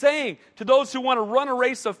 He's saying to those who want to run a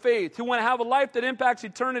race of faith, who want to have a life that impacts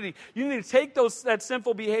eternity, you need to take that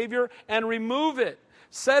sinful behavior and remove it.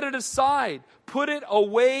 Set it aside. Put it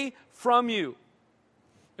away from you.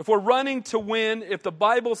 If we're running to win, if the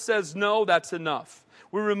Bible says no, that's enough.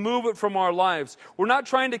 We remove it from our lives. We're not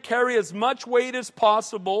trying to carry as much weight as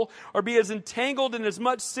possible or be as entangled in as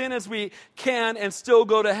much sin as we can and still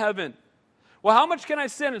go to heaven. Well, how much can I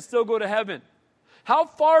sin and still go to heaven? How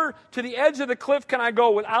far to the edge of the cliff can I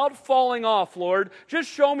go without falling off, Lord? Just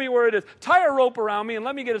show me where it is. Tie a rope around me and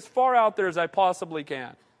let me get as far out there as I possibly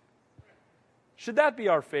can. Should that be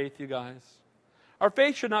our faith, you guys? Our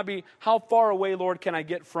faith should not be, how far away, Lord, can I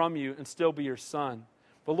get from you and still be your son?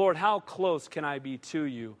 But Lord, how close can I be to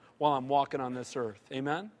you while I'm walking on this earth?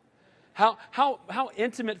 Amen? How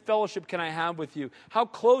intimate fellowship can I have with you? How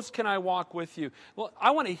close can I walk with you? Well,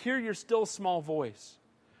 I want to hear your still small voice.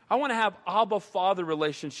 I want to have Abba Father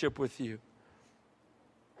relationship with you.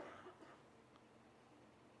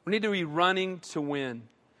 We need to be running to win.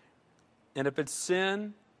 And if it's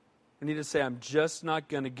sin, we need to say, I'm just not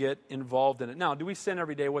going to get involved in it. Now, do we sin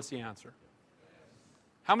every day? What's the answer?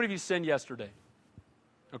 How many of you sinned yesterday?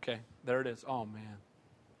 Okay, there it is. Oh, man.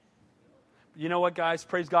 You know what, guys?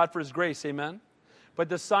 Praise God for His grace. Amen? But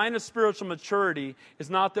the sign of spiritual maturity is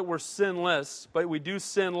not that we're sinless, but we do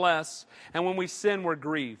sin less. And when we sin, we're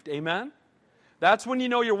grieved. Amen? That's when you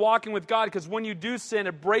know you're walking with God, because when you do sin,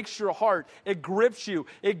 it breaks your heart. It grips you.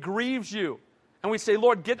 It grieves you. And we say,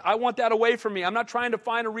 Lord, I want that away from me. I'm not trying to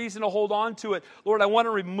find a reason to hold on to it. Lord, I want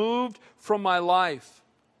it removed from my life.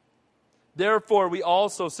 Therefore, we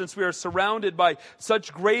also, since we are surrounded by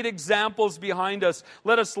such great examples behind us,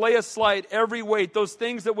 let us lay aside every weight, those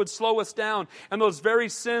things that would slow us down, and those very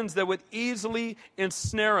sins that would easily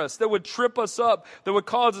ensnare us, that would trip us up, that would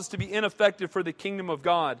cause us to be ineffective for the kingdom of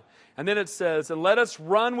God. And then it says, and let us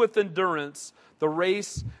run with endurance the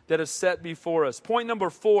race that is set before us. Point number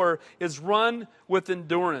 4 is run with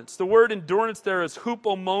endurance. The word endurance there is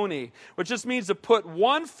hupomone, which just means to put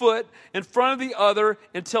one foot in front of the other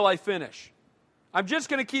until I finish. I'm just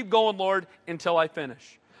going to keep going, Lord, until I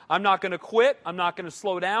finish. I'm not going to quit. I'm not going to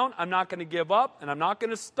slow down. I'm not going to give up. And I'm not going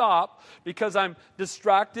to stop because I'm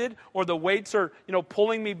distracted or the weights are,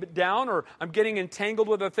 pulling me down or I'm getting entangled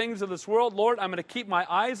with the things of this world. Lord, I'm going to keep my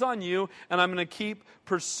eyes on you and I'm going to keep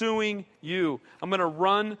pursuing you. I'm going to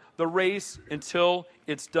run the race until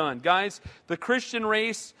it's done. Guys, the Christian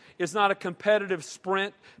race is not a competitive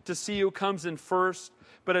sprint to see who comes in first,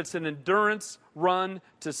 but it's an endurance run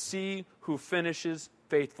to see who finishes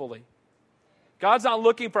faithfully. God's not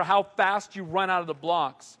looking for how fast you run out of the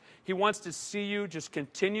blocks. He wants to see you just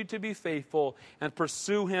continue to be faithful and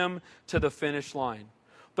pursue Him to the finish line.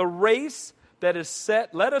 The race that is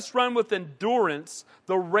set, let us run with endurance,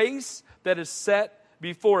 the race that is set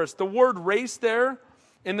before us. The word race there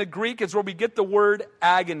in the Greek is where we get the word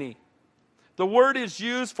agony. The word is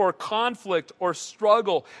used for conflict or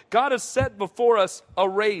struggle. God has set before us a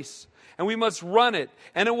race. And we must run it.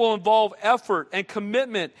 And it will involve effort and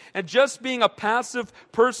commitment. And just being a passive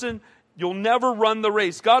person, you'll never run the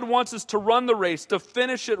race. God wants us to run the race, to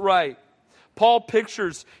finish it right. Paul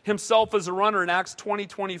pictures himself as a runner in Acts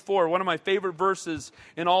 20:24, one of my favorite verses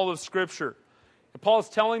in all of Scripture. And Paul's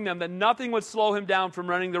telling them that nothing would slow him down from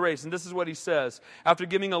running the race. And this is what he says, after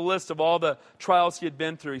giving a list of all the trials he had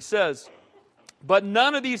been through. He says, but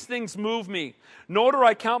none of these things move me, nor do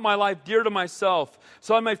I count my life dear to myself,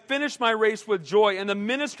 so I may finish my race with joy and the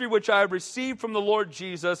ministry which I have received from the Lord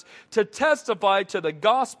Jesus to testify to the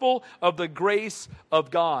gospel of the grace of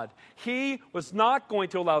God. He was not going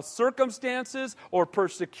to allow circumstances or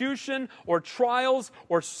persecution or trials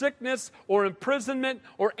or sickness or imprisonment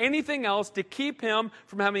or anything else to keep him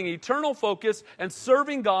from having an eternal focus and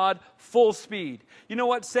serving God full speed. You know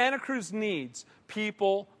what? Santa Cruz needs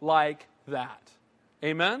people like that.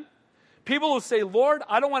 Amen? People who say, Lord,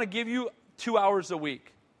 I don't want to give you 2 hours a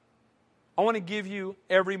week. I want to give you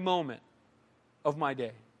every moment of my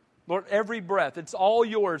day. Lord, every breath. It's all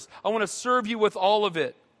yours. I want to serve you with all of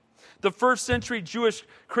it. The first century Jewish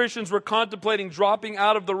Christians were contemplating dropping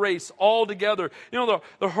out of the race altogether.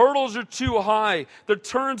 The hurdles are too high. The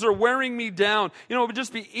turns are wearing me down. It would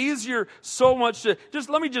just be easier so much to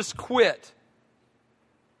let me just quit.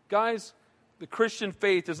 Guys, the Christian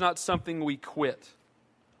faith is not something we quit.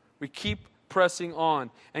 We keep pressing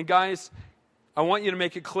on. And guys, I want you to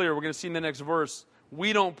make it clear. We're going to see in the next verse.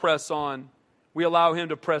 We don't press on. We allow Him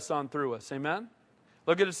to press on through us. Amen?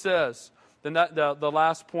 Look at it says. The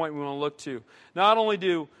last point we want to look to. Not only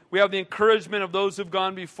do we have the encouragement of those who've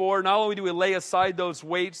gone before, not only do we lay aside those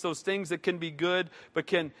weights, those things that can be good, but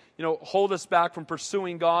can hold us back from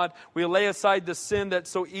pursuing God. We lay aside the sin that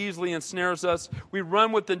so easily ensnares us. We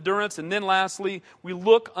run with endurance. And then lastly, we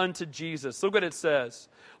look unto Jesus. Look what it says.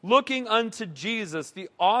 Looking unto Jesus, the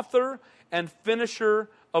author and finisher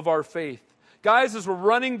of our faith. Guys, as we're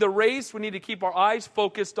running the race, we need to keep our eyes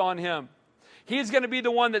focused on Him. He's going to be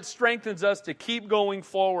the one that strengthens us to keep going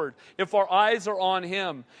forward. If our eyes are on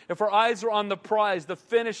Him, if our eyes are on the prize, the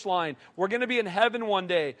finish line, we're going to be in heaven one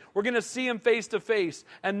day. We're going to see Him face to face,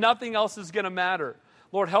 and nothing else is going to matter.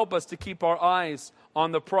 Lord, help us to keep our eyes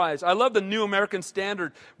on the prize. I love the New American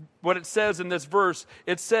Standard, what it says in this verse.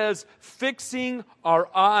 It says, fixing our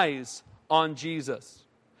eyes on Jesus.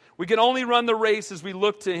 We can only run the race as we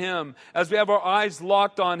look to Him, as we have our eyes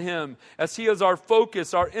locked on Him, as He is our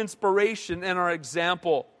focus, our inspiration, and our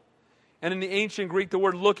example. And in the ancient Greek, the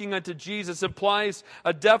word looking unto Jesus implies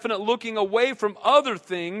a definite looking away from other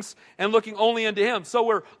things and looking only unto Him. So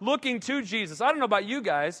we're looking to Jesus. I don't know about you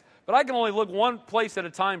guys, but I can only look one place at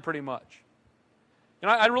a time pretty much.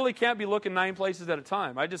 And I really can't be looking 9 places at a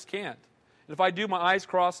time. I just can't. And if I do, my eyes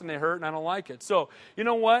cross and they hurt and I don't like it. So, you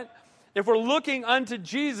know what? If we're looking unto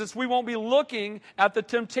Jesus, we won't be looking at the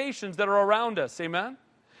temptations that are around us. Amen?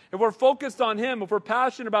 If we're focused on Him, if we're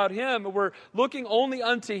passionate about Him, if we're looking only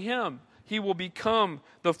unto Him, He will become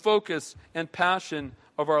the focus and passion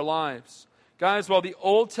of our lives. Guys, while the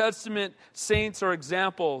Old Testament saints are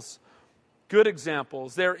examples, good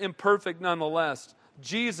examples, they're imperfect nonetheless,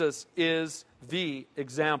 Jesus is the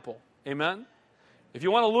example. Amen? If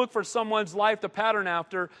you want to look for someone's life to pattern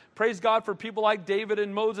after, praise God for people like David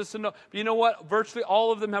and Moses. But you know what? Virtually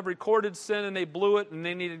all of them have recorded sin and they blew it and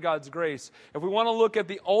they needed God's grace. If we want to look at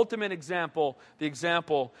the ultimate example, the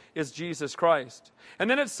example is Jesus Christ. And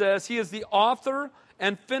then it says He is the author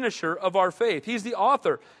and finisher of our faith. He's the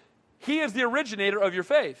author. He is the originator of your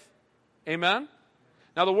faith. Amen?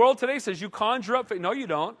 Now the world today says you conjure up faith. No, you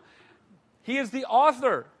don't. He is the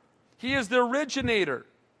author. He is the originator.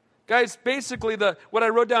 Guys, basically what I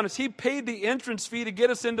wrote down is He paid the entrance fee to get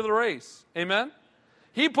us into the race. Amen?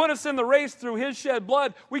 He put us in the race through His shed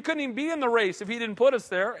blood. We couldn't even be in the race if He didn't put us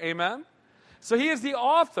there. Amen? So He is the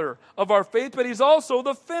author of our faith, but He's also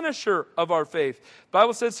the finisher of our faith. The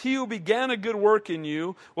Bible says He who began a good work in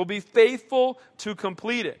you will be faithful to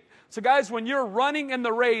complete it. So guys, when you're running in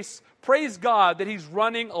the race, praise God that He's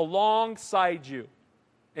running alongside you.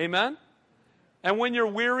 Amen? And when you're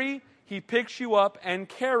weary, He picks you up and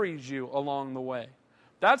carries you along the way.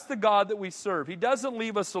 That's the God that we serve. He doesn't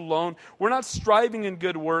leave us alone. We're not striving in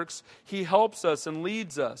good works. He helps us and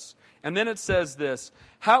leads us. And then it says this.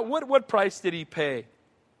 What price did He pay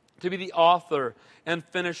to be the author and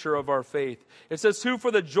finisher of our faith? It says, who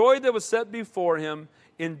for the joy that was set before Him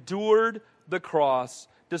endured the cross,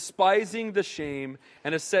 despising the shame,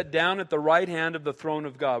 and is set down at the right hand of the throne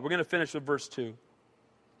of God. We're going to finish with verse 2.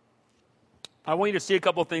 I want you to see a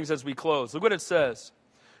couple things as we close. Look what it says.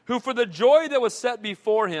 Who for the joy that was set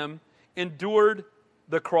before Him endured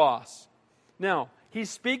the cross. Now,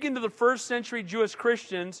 he's speaking to the first century Jewish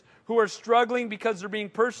Christians who are struggling because they're being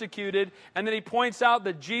persecuted. And then he points out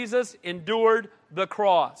that Jesus endured the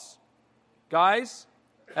cross. Guys,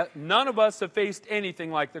 none of us have faced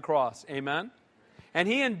anything like the cross. Amen? And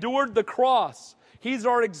He endured the cross. He's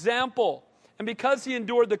our example. And because He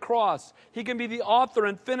endured the cross, He can be the author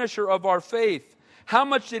and finisher of our faith. How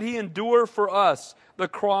much did He endure for us? The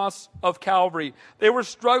cross of Calvary. They were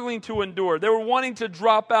struggling to endure. They were wanting to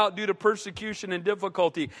drop out due to persecution and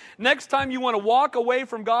difficulty. Next time you want to walk away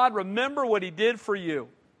from God, remember what He did for you.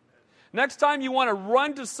 Next time you want to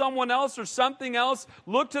run to someone else or something else,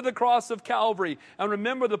 look to the cross of Calvary and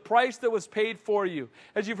remember the price that was paid for you.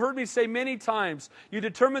 As you've heard me say many times, you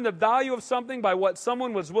determine the value of something by what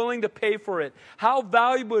someone was willing to pay for it. How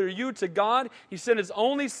valuable are you to God? He sent His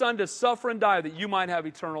only Son to suffer and die that you might have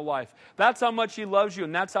eternal life. That's how much He loves you,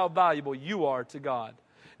 and that's how valuable you are to God.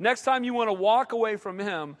 Next time you want to walk away from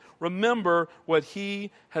Him, remember what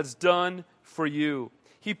He has done for you.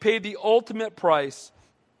 He paid the ultimate price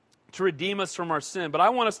to redeem us from our sin. But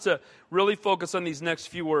I want us to really focus on these next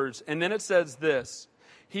few words. And then it says this.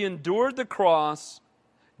 He endured the cross,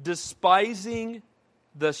 despising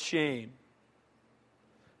the shame.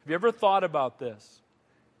 Have you ever thought about this?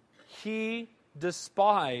 He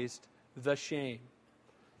despised the shame.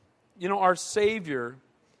 You know, our Savior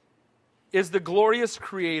is the glorious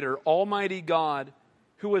Creator, Almighty God,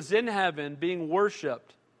 who was in heaven being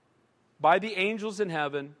worshiped by the angels in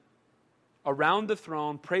heaven, around the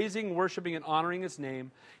throne, praising, worshiping, and honoring His name.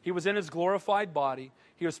 He was in His glorified body.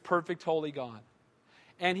 He was perfect, holy God.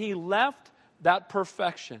 And He left that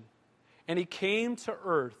perfection, and He came to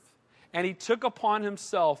earth, and He took upon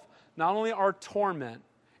Himself not only our torment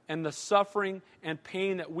and the suffering and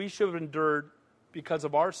pain that we should have endured because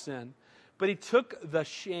of our sin, but He took the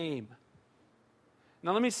shame.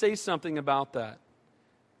 Now let me say something about that.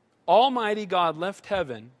 Almighty God left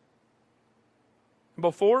heaven.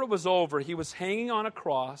 Before it was over, He was hanging on a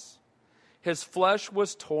cross. His flesh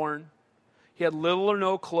was torn. He had little or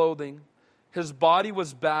no clothing. His body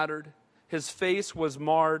was battered. His face was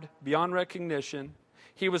marred beyond recognition.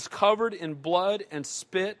 He was covered in blood and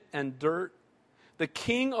spit and dirt. The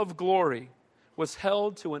King of glory was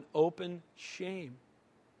held to an open shame.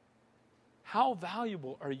 how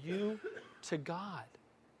valuable are you to God?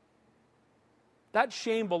 That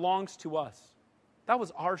shame belongs to us. That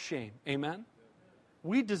was our shame. Amen?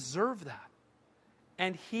 We deserve that.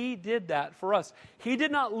 And He did that for us. He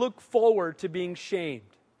did not look forward to being shamed.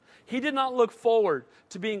 He did not look forward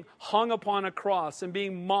to being hung upon a cross and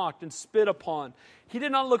being mocked and spit upon. He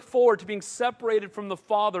did not look forward to being separated from the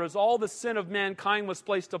Father as all the sin of mankind was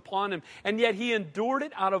placed upon Him. And yet He endured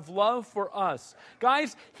it out of love for us.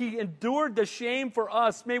 Guys, He endured the shame for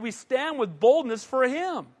us. May we stand with boldness for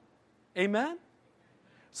Him. Amen?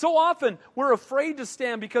 So often we're afraid to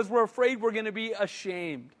stand because we're afraid we're going to be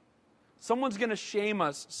ashamed. Someone's going to shame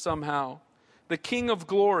us somehow. The King of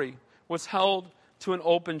Glory was held to an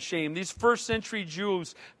open shame. These first century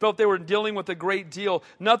Jews felt they were dealing with a great deal.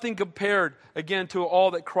 Nothing compared, again, to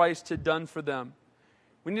all that Christ had done for them.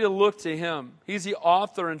 We need to look to Him. He's the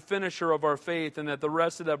author and finisher of our faith. And that the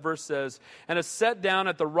rest of that verse says, and is set down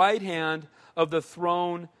at the right hand of the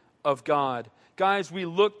throne of God. Guys, we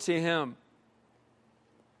look to Him.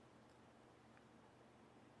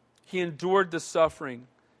 He endured the suffering.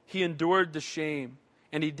 He endured the shame.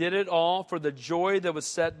 And He did it all for the joy that was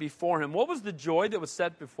set before Him. What was the joy that was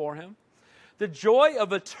set before Him? The joy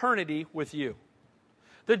of eternity with you.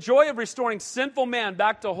 The joy of restoring sinful man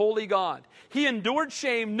back to holy God. He endured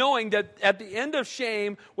shame knowing that at the end of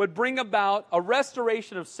shame would bring about a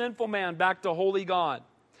restoration of sinful man back to holy God.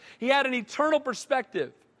 He had an eternal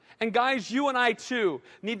perspective. And guys, you and I too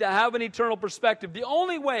need to have an eternal perspective. The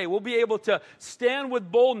only way we'll be able to stand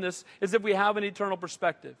with boldness is if we have an eternal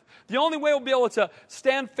perspective. The only way we'll be able to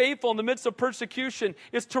stand faithful in the midst of persecution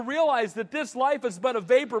is to realize that this life is but a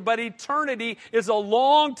vapor, but eternity is a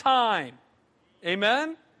long time.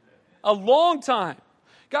 Amen? A long time.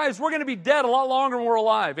 Guys, we're going to be dead a lot longer than we're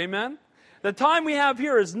alive. Amen? The time we have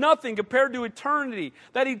here is nothing compared to eternity.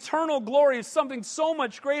 That eternal glory is something so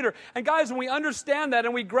much greater. And guys, when we understand that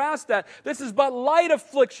and we grasp that, this is but light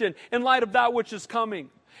affliction in light of that which is coming.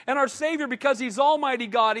 And our Savior, because He's Almighty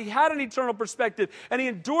God, He had an eternal perspective, and He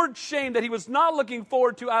endured shame that He was not looking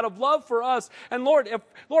forward to out of love for us. And Lord, if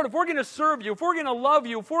we're going to serve You, if we're going to love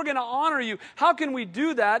You, if we're going to honor You, how can we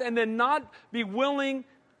do that and then not be willing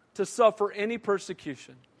to suffer any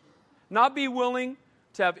persecution? Not be willing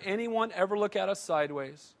to have anyone ever look at us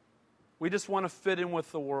sideways. We just want to fit in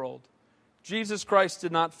with the world. Jesus Christ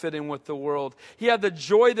did not fit in with the world. He had the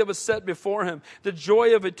joy that was set before Him, the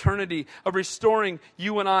joy of eternity, of restoring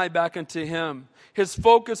you and I back into Him. His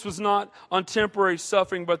focus was not on temporary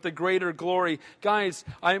suffering, but the greater glory. Guys,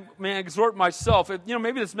 I may exhort myself.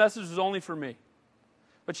 Maybe this message is only for me.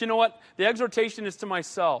 But you know what? The exhortation is to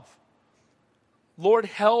myself. Lord,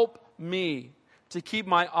 help me to keep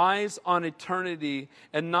my eyes on eternity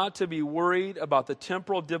and not to be worried about the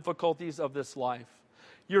temporal difficulties of this life.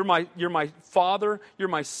 You're my Father, You're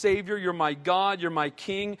my Savior, You're my God, You're my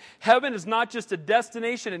King. Heaven is not just a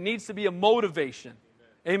destination, it needs to be a motivation.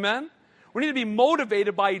 Amen? We need to be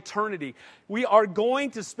motivated by eternity. We are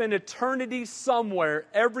going to spend eternity somewhere,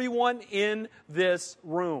 everyone in this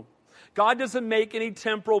room. God doesn't make any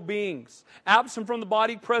temporal beings. Absent from the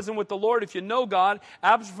body, present with the Lord if you know God.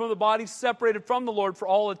 Absent from the body, separated from the Lord for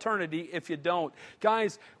all eternity if you don't.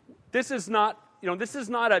 Guys, this is not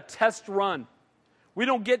a test run. We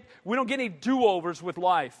don't get any do-overs with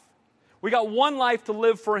life. We got one life to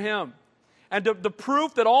live for Him. And the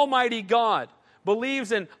proof that Almighty God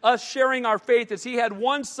believes in us sharing our faith is He had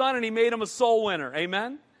one son and He made him a soul winner.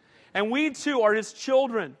 Amen? And we too are His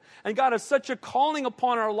children. And God has such a calling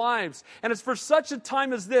upon our lives. And it's for such a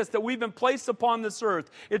time as this that we've been placed upon this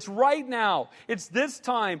earth. It's right now. It's this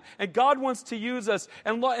time. And God wants to use us.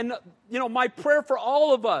 And my prayer for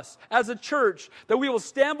all of us as a church, that we will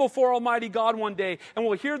stand before Almighty God one day and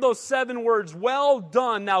we'll hear those 7 words, well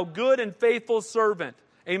done, thou good and faithful servant.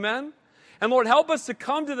 Amen? And Lord, help us to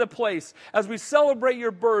come to the place as we celebrate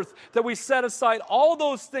Your birth, that we set aside all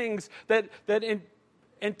those things that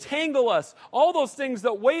entangle us, all those things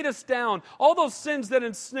that weight us down, all those sins that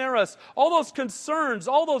ensnare us, all those concerns,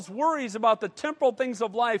 all those worries about the temporal things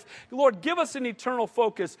of life. Lord, give us an eternal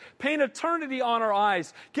focus. Paint eternity on our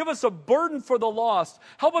eyes. Give us a burden for the lost.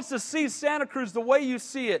 Help us to see Santa Cruz the way You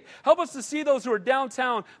see it. Help us to see those who are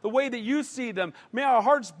downtown the way that You see them. May our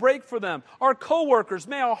hearts break for them. Our co-workers,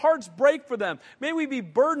 may our hearts break for them. May we be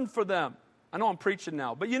burdened for them. I know I'm preaching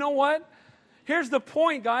now, but you know what? Here's the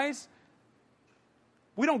point, guys.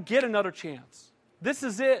 We don't get another chance. This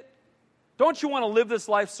is it. Don't you want to live this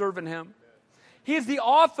life serving Him? He is the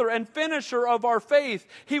author and finisher of our faith.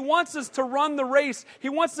 He wants us to run the race. He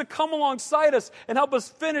wants to come alongside us and help us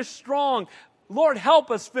finish strong. Lord,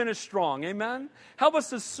 help us finish strong. Amen? Help us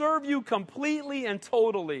to serve You completely and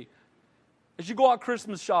totally. As you go out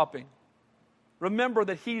Christmas shopping, remember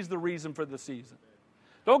that He's the reason for the season.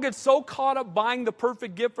 Don't get so caught up buying the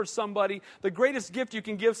perfect gift for somebody. The greatest gift you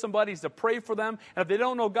can give somebody is to pray for them. And if they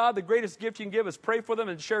don't know God, the greatest gift you can give is pray for them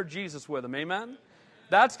and share Jesus with them. Amen?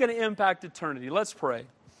 That's going to impact eternity. Let's pray.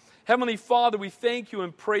 Heavenly Father, we thank you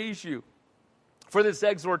and praise you for this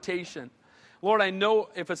exhortation. Lord, I know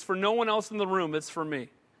if it's for no one else in the room, it's for me.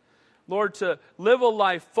 Lord, to live a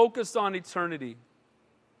life focused on eternity,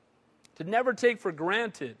 to never take for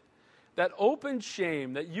granted that open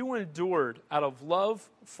shame that you endured out of love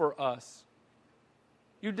for us.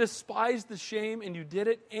 You despised the shame and you did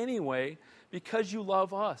it anyway because you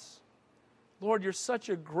love us. Lord, you're such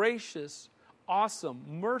a gracious, awesome,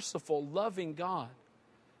 merciful, loving God.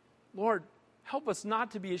 Lord, help us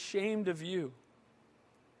not to be ashamed of you.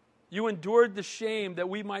 You endured the shame that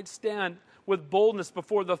we might stand with boldness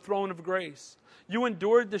before the throne of grace. You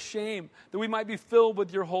endured the shame that we might be filled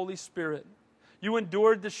with your Holy Spirit. You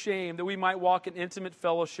endured the shame that we might walk in intimate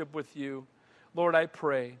fellowship with you. Lord, I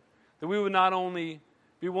pray that we would not only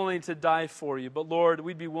be willing to die for you, but Lord,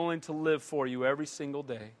 we'd be willing to live for you every single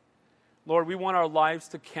day. Lord, we want our lives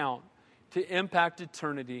to count, to impact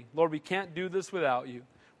eternity. Lord, we can't do this without you.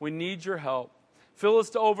 We need your help. Fill us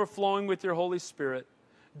to overflowing with your Holy Spirit.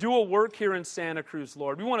 Do a work here in Santa Cruz,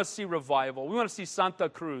 Lord. We want to see revival. We want to see Santa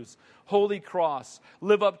Cruz, Holy Cross,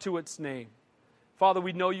 live up to its name. Father,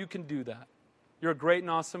 we know you can do that. You're a great and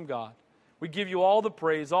awesome God. We give you all the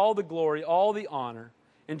praise, all the glory, all the honor.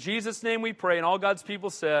 In Jesus' name we pray, and all God's people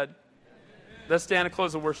said, let's stand and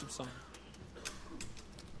close the worship song.